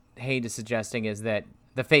Haight is suggesting is that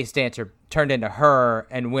the face dancer turned into her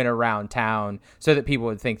and went around town so that people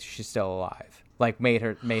would think she's still alive. Like made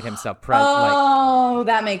himself present. Oh,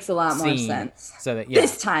 that makes a lot more sense. So that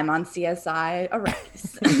this time on CSI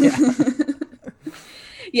Arrakis.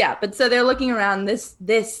 Yeah, but so they're looking around. This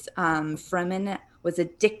Fremen was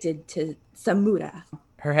addicted to Samura.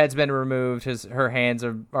 her head's been removed. Her hands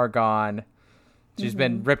are gone. She's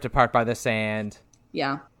been ripped apart by the sand.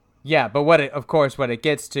 Yeah. Yeah, but what it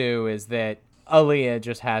gets to is that Aaliyah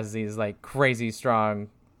just has these like crazy strong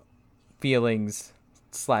feelings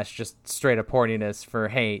 / just straight up horniness for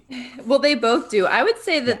Haight. Well, they both do. I would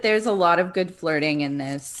say that there's a lot of good flirting in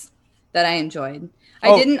this that I enjoyed.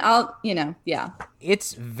 Yeah.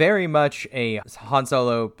 It's very much a Han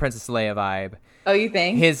Solo, Princess Leia vibe. Oh, you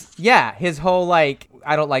think? His whole like,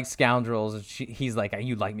 I don't like scoundrels. And he's like,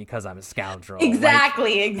 you like me because I'm a scoundrel.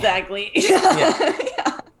 Exactly.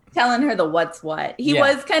 Yeah. Telling her the what's what. He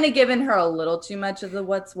was kind of giving her a little too much of the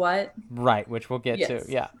what's what. Right, which we'll get to.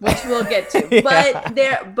 Yeah. Which we'll get to.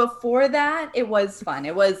 But before that, it was fun.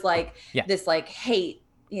 It was like this like hate,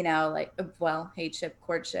 hate-ship,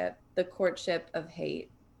 courtship. The courtship of Haight.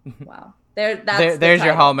 Wow. There's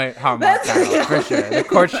your hallmark title, for sure. The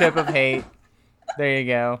courtship of Haight. There you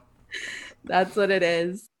go. That's what it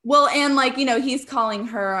is. Well, and he's calling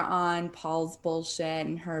her on Paul's bullshit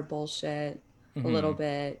and her bullshit a little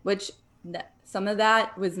bit, which some of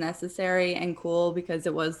that was necessary and cool because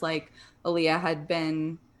it was like Aaliyah had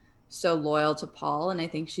been so loyal to Paul, and I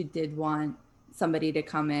think she did want somebody to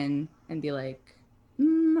come in and be like,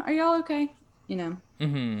 are y'all okay?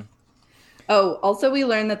 Oh, also we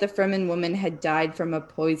learned that the Fremen woman had died from a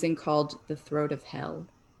poison called the Throat of Hell.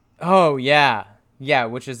 Oh, yeah. Yeah,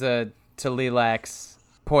 which is a Tleilax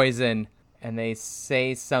poison. And they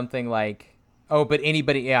say something like, oh, but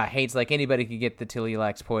Haight's like anybody could get the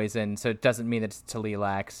Tleilax poison, so it doesn't mean that it's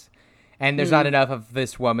Tleilax. And there's not enough of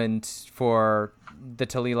this woman for the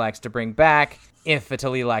Tleilax to bring back, if a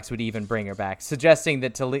Tleilax would even bring her back, suggesting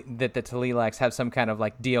that that the Tleilax have some kind of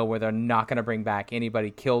like deal where they're not going to bring back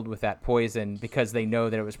anybody killed with that poison because they know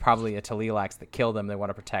that it was probably a Tleilax that killed them. They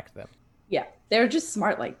want to protect them. Yeah, they're just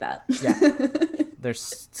smart like that. Yeah, they're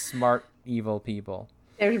smart, evil people.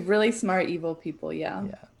 They're really smart, evil people. Yeah.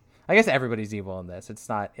 Yeah, I guess everybody's evil in this. It's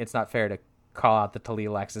not fair to call out the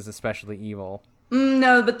Tleilax as especially evil.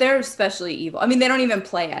 No, but they're especially evil. I mean, they don't even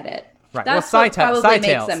play at it. Right. That's well,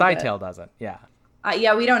 Scytale doesn't. Yeah.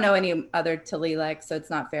 Yeah, we don't know any other Tleilax, so it's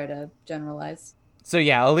not fair to generalize. So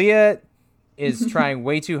yeah, Aaliyah is trying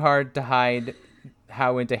way too hard to hide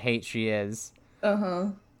how into Haight she is.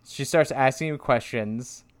 She starts asking him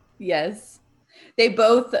questions. Yes. They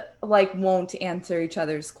both won't answer each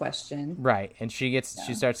other's question. Right, and she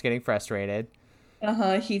starts getting frustrated.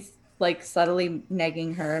 He's subtly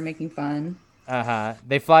negging her, making fun.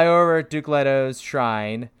 They fly over Duke Leto's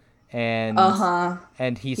shrine.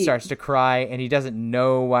 And he starts to cry, and he doesn't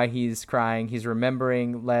know why he's crying. He's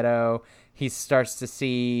remembering Leto. He starts to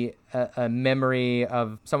see a memory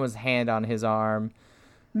of someone's hand on his arm.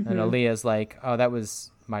 And Aaliyah's like, oh, that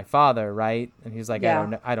was my father, right? And he's like,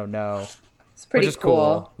 I don't know. It's pretty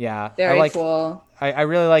cool. Yeah. Very cool. I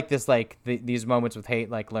really like this, these moments with Haight,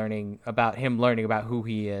 learning about who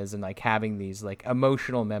he is and having these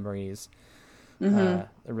emotional memories. They're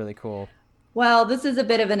really cool. Well, this is a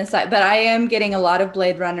bit of an aside, but I am getting a lot of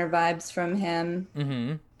Blade Runner vibes from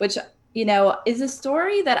him, which, is a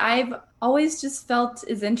story that I've always just felt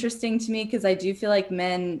is interesting to me because I do feel like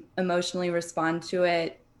men emotionally respond to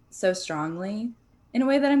it so strongly in a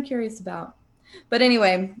way that I'm curious about. But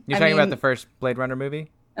anyway. You're talking about the first Blade Runner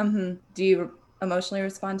movie? Do you emotionally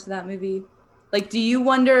respond to that movie? Do you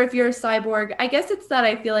wonder if you're a cyborg? I guess it's that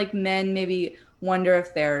I feel like men maybe wonder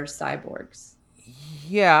if they're cyborgs.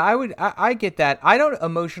 Yeah, I get that. I don't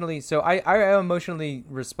emotionally. So I emotionally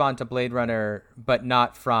respond to Blade Runner, but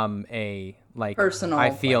not from a personal. I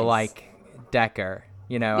feel place. Like Decker.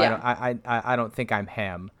 Yeah. I don't think I'm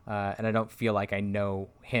him, and I don't feel like I know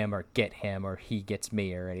him or get him or he gets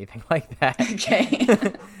me or anything like that. Okay.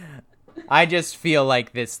 I just feel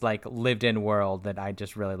like this lived-in world that I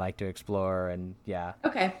just really like to explore, and yeah.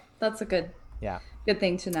 Okay, that's a good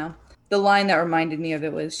thing to know. The line that reminded me of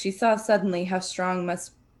it was, she saw suddenly how strong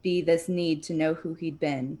must be this need to know who he'd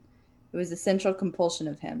been. It was a central compulsion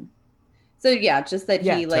of him. So yeah, just that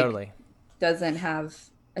he totally doesn't have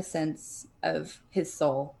a sense of his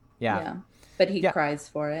soul. Yeah. But he cries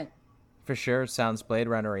for it. For sure. Sounds Blade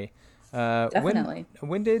Runner-y. Definitely.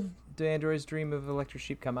 When did The Android's Dream of Electric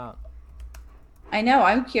Sheep come out? I know.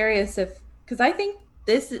 I'm curious because I think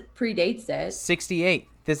this predates it. 68.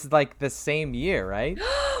 This is the same year, right?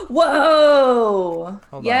 Whoa!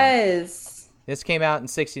 Hold yes. On. This came out in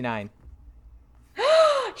 69.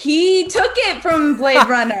 He took it from Blade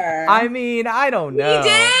Runner. I mean, I don't know. He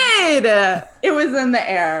did. It was in the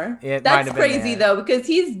air. That's crazy though, because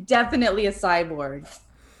he's definitely a cyborg.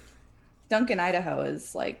 Duncan Idaho is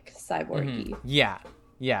cyborgy. Yeah.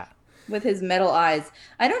 with his metal eyes.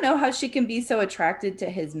 I don't know how she can be so attracted to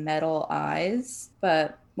his metal eyes,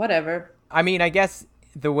 but whatever. I mean, I guess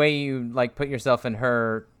the way you like put yourself in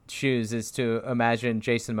her shoes is to imagine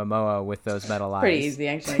Jason Momoa with those metal eyes. Pretty easy,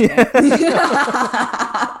 actually. Yeah.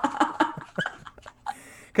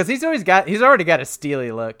 Because he's already got a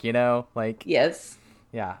steely look, you know? Like, Yes.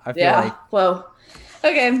 yeah, I feel Yeah. like Whoa.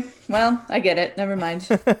 Okay. Well, I get it. Never mind.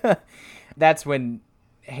 that's when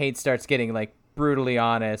Haight starts getting like brutally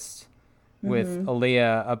honest with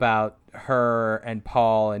Aaliyah about her and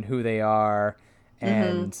Paul and who they are,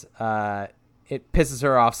 and it pisses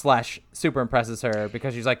her off / super impresses her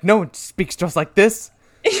because she's like, no one speaks to us like this.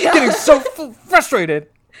 Getting so frustrated.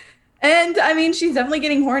 And I mean, she's definitely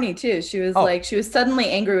getting horny too. She was Oh. like, she was suddenly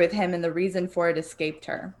angry with him, and the reason for it escaped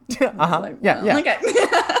her. Like, Yeah, well, yeah. Okay.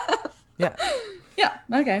 Yeah. Yeah.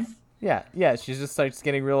 Okay. Yeah. She just starts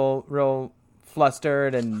getting real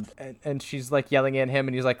flustered, and she's like yelling at him,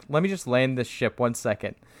 and he's like, let me just land this ship 1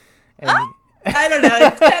 second. And I don't know.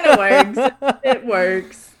 It kind of works. It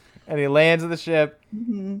works. and he lands the ship,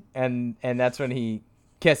 and that's when he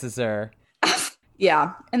kisses her.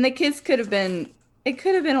 Yeah. And the kiss could have been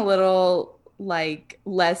a little like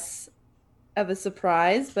less of a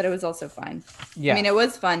surprise, but it was also fun. Yeah. I mean, it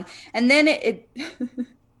was fun. And then it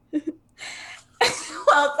well, it's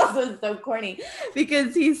also so corny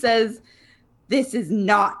because he says, this is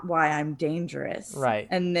not why I'm dangerous. Right.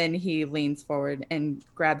 And then he leans forward and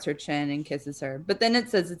grabs her chin and kisses her. But then it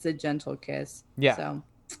says it's a gentle kiss. Yeah. So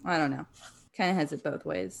I don't know. Kind of has it both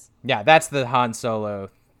ways. Yeah, that's the Han Solo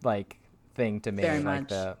like thing to me. Very like much.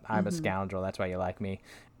 the I'm a scoundrel, that's why you like me.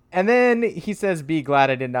 And then he says, be glad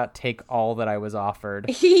I did not take all that I was offered,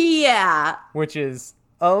 Yeah. which is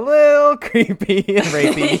a little creepy and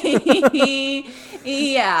rapey.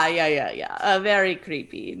 Yeah. Very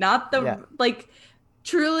creepy. Not the Yeah. like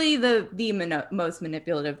truly the most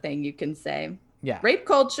manipulative thing you can say. Yeah. Rape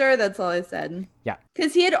culture, that's all I said. Yeah.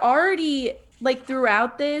 Because he had already, like,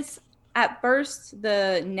 throughout this, at first,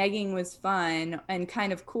 the negging was fun and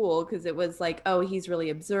kind of cool because it was like, oh, he's really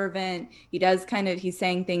observant. He's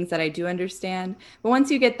saying things that I do understand. But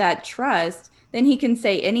once you get that trust, then he can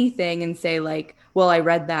say anything and say, like, well, I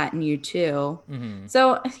read that in you too. Mm-hmm.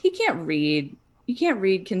 So he can't read. You can't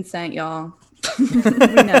read consent, y'all. We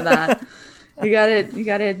know that. You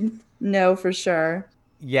gotta know for sure.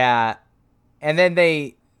 Yeah. And then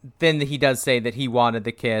he does say that he wanted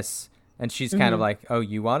the kiss, and she's kind of like, oh,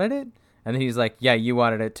 you wanted it? And then he's like, yeah, you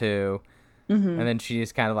wanted it too. And then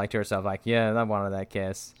she's kind of like to herself, like, yeah, I wanted that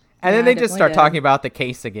kiss. And then Yeah, they just definitely start did. talking about the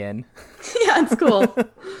case again. Yeah, it's cool.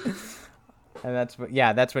 And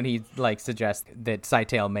that's when he like suggests that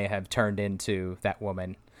Scytale may have turned into that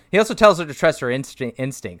woman. He also tells her to trust her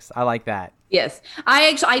instincts. I like that. Yes.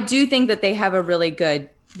 I do think that they have really good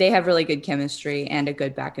chemistry and a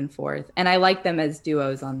good back and forth. And I like them as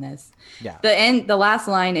duos on this. Yeah. The last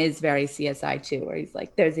line is very CSI too, where he's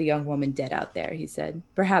like, there's a young woman dead out there. He said,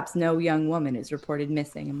 perhaps no young woman is reported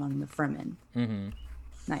missing among the Fremen. Mm-hmm.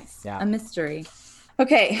 Nice. Yeah. A mystery.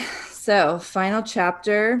 Okay. So final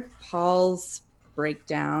chapter, Paul's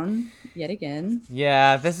breakdown yet again.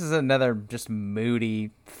 Yeah, this is another just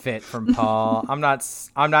moody fit from Paul. I'm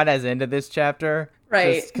not as into this chapter.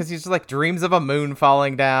 Right. Because he's just like dreams of a moon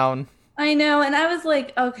falling down. I know. And I was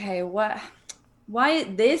like, okay, why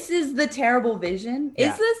this is the terrible vision?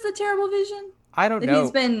 Yeah. Is this the terrible vision I don't that know.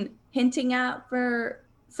 he's been hinting at for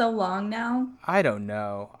so long now? I don't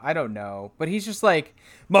know. But he's just like,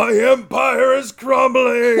 my empire is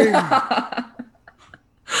crumbling.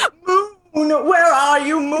 Moon, where are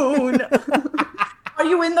you, Moon? Are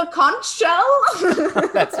you in the conch shell?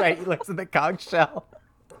 That's right. He looks at the conch shell.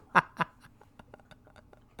 I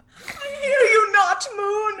hear you not,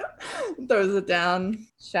 Moon. Throws it down,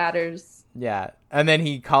 shatters. Yeah. And then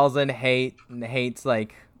he calls in Haight, and Haight's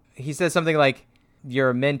like, he says something like,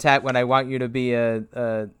 you're a Mentat when I want you to be a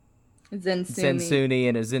Zensuni,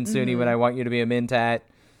 and a Zensuni when I want you to be a Mentat.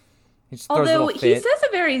 He just throws a Although little he fit. says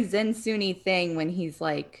a very Zensuni thing when he's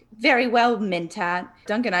like, very well, Mentat.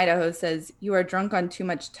 Duncan Idaho says, you are drunk on too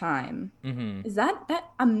much time. Mm-hmm. Is that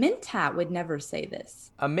a Mentat would never say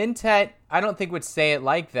this? A Mentat, I don't think would say it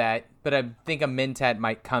like that, but I think a Mentat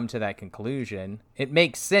might come to that conclusion. It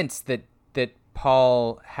makes sense that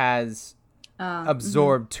Paul has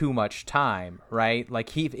absorbed too much time, right?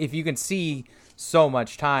 Like if you can see so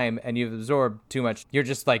much time and you've absorbed too much, you're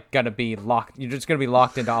just like gonna be locked. You're just gonna be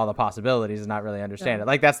locked into all the possibilities and not really understand it.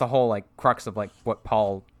 Like that's the whole like crux of like what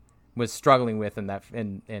Paul was struggling with in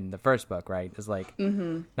the first book, right? Is like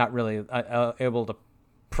not really able to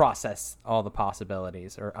process all the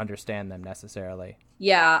possibilities or understand them necessarily.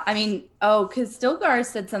 Yeah, I mean, because Stilgar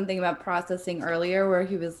said something about processing earlier where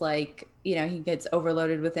he was like, you know, he gets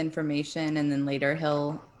overloaded with information and then later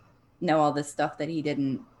he'll know all this stuff that he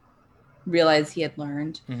didn't realize he had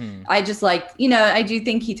learned. Mm-hmm. I just like, you know, I do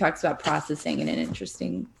think he talks about processing in an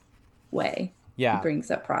interesting way. Yeah. He brings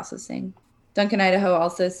up processing. Duncan Idaho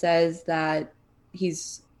also says that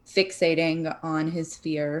he's fixating on his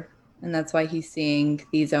fear and that's why he's seeing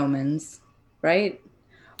these omens, right?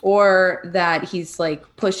 Or that he's like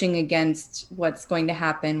pushing against what's going to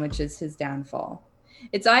happen, which is his downfall.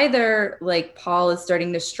 It's either like Paul is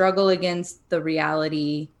starting to struggle against the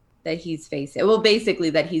reality that he's facing. Well, basically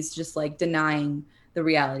that he's just like denying the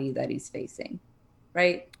reality that he's facing,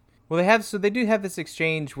 right? Well, they do have this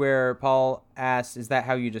exchange where Paul asks, "Is that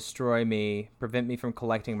how you destroy me? Prevent me from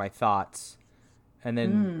collecting my thoughts?" And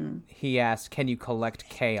then he asks, "Can you collect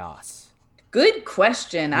chaos?" Good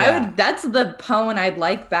question. Yeah. That's the poem I'd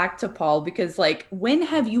like back to Paul because like when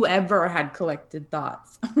have you ever had collected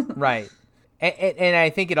thoughts? Right. And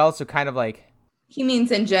I think it also kind of like He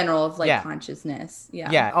means in general of like Yeah. consciousness.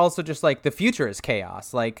 Yeah. yeah, also just like the future is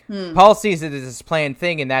chaos. Like Paul sees it as this planned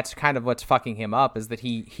thing, and that's kind of what's fucking him up is that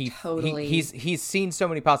Totally. he's seen so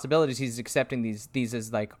many possibilities. He's accepting these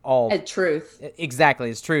as like all A truth. exactly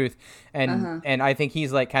as truth, and I think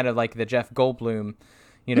he's like kind of like the Jeff Goldblum,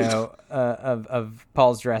 you know, of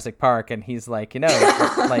Paul's Jurassic Park, and he's like, you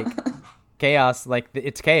know, like chaos, like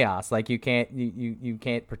it's chaos, like you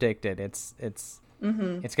can't predict it. It's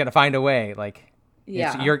gonna find a way, like.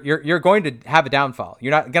 Yeah. You're going to have a downfall.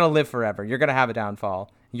 You're not going to live forever. You're going to have a downfall.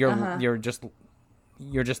 You're just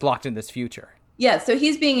locked in this future. Yeah, so he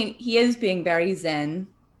is being very zen,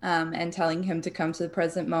 and telling him to come to the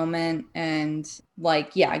present moment and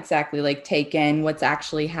like, yeah, exactly, like take in what's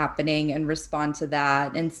actually happening and respond to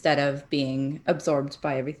that instead of being absorbed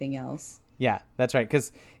by everything else. Yeah, that's right.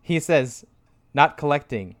 Because he says, "Not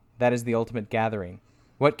collecting, that is the ultimate gathering.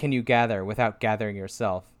 What can you gather without gathering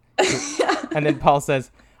yourself?" And then Paul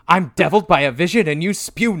says, "I'm deviled by a vision and you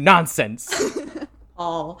spew nonsense."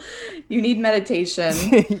 Oh, you need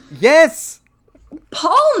meditation. Yes!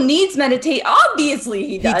 Paul needs meditate. Obviously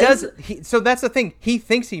he does. So that's the thing. He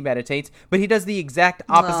thinks he meditates, but he does the exact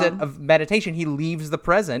opposite of meditation. He leaves the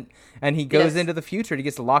present and he goes into the future. He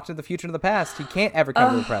gets locked in the future and the past. He can't ever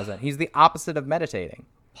come to the present. He's the opposite of meditating.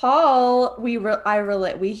 Paul, I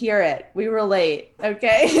relate. We hear it. We relate.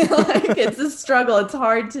 Okay, like it's a struggle. It's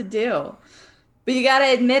hard to do, but you got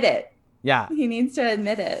to admit it. Yeah. He needs to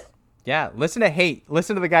admit it. Yeah. Listen to hate.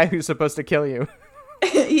 Listen to the guy who's supposed to kill you.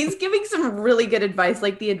 He's giving some really good advice,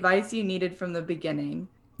 like the advice you needed from the beginning.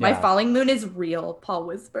 My Yeah. falling moon is real, Paul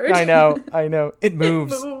whispered. I know. It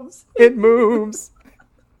moves. It moves. It moves.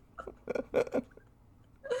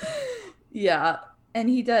 Yeah, and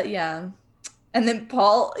he does. Yeah, and then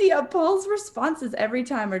Paul's responses every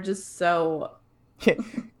time are just so.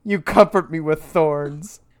 You comfort me with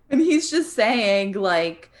thorns. And he's just saying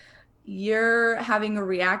like, you're having a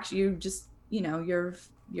reaction. You just,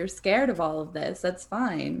 you're scared of all of this. That's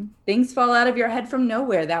fine. Things fall out of your head from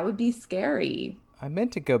nowhere. That would be scary. I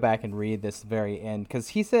meant to go back and read this very end because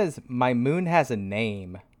he says, "My moon has a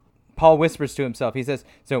name." Paul whispers to himself. He says,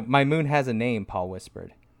 "So my moon has a name," Paul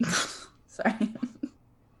whispered. Sorry.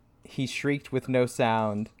 He shrieked with no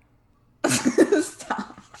sound.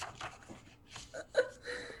 Stop.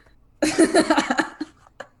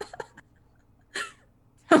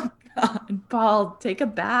 Oh God, Paul, take a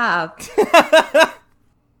bath.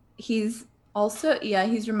 He's also,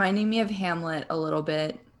 he's reminding me of Hamlet a little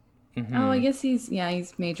bit. Mm-hmm. Oh, I guess he's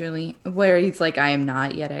majorly where he's like, "I am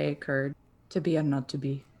not, yet I occurred. To be, I'm not to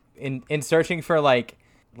be." In searching for like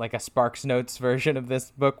a Sparks Notes version of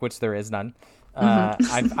this book, which there is none,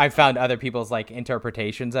 I found other people's like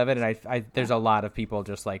interpretations of it, and I there's a lot of people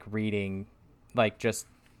just like reading, like just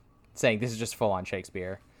saying this is just full on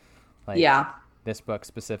Shakespeare, like this book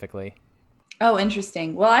specifically. Oh,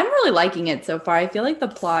 interesting. Well, I'm really liking it so far. I feel like the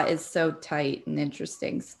plot is so tight and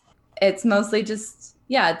interesting. It's mostly just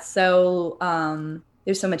it's so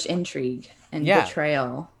there's so much intrigue and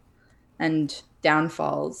betrayal and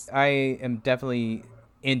downfalls. I am definitely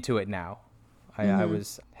into it now. I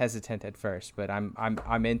was hesitant at first, but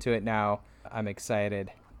I'm into it now. I'm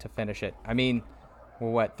excited to finish it. I mean, we're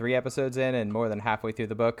what, 3 episodes in and more than halfway through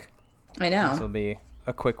the book? I know. This will be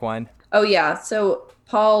a quick one. Oh yeah, so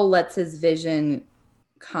Paul lets his vision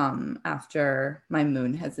come after my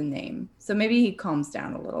moon has a name. So maybe he calms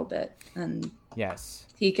down a little bit and yes,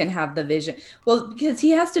 he can have the vision. Well, because he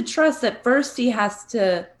has to trust that first he has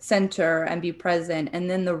to center and be present, and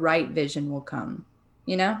then the right vision will come,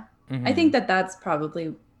 you know? Mm-hmm. I think that that's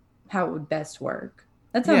probably how it would best work.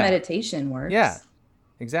 That's how Yeah. meditation works. Yeah,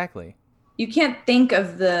 exactly. You can't think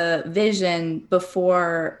of the vision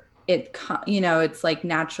before it's like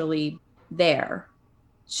naturally there.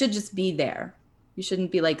 It should just be there. You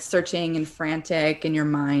shouldn't be like searching and frantic in your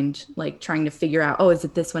mind, like trying to figure out, oh, is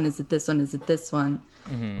it this one? Is it this one? Is it this one?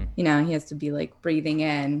 Mm-hmm. He has to be like breathing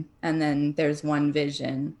in, and then there's one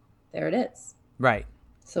vision. There it is. Right.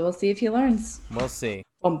 So we'll see if he learns. We'll see.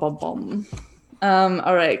 Bum, bum, bum.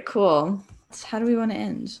 All right, cool. How do we want to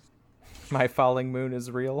end? My falling moon is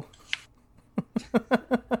real.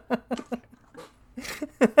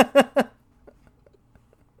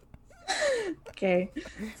 Okay.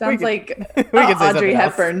 Sounds like we could say Audrey something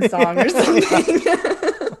else. Hepburn song or something.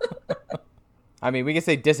 I mean, we can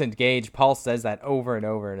say disengage. Paul says that over and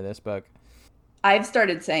over in this book. I've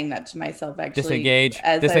started saying that to myself, actually. Disengage.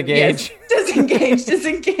 Yes, Disengage. disengage.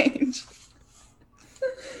 Disengage.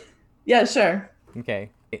 Yeah, sure. Okay.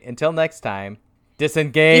 Until next time.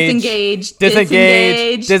 Disengage. Disengage.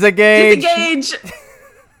 Disengage. Disengage. Disengage.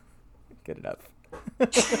 Good enough.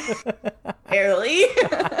 Barely.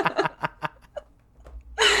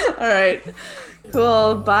 All right.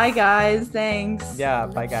 Cool. Bye, guys. Thanks. Yeah.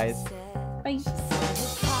 Bye, guys. Bye.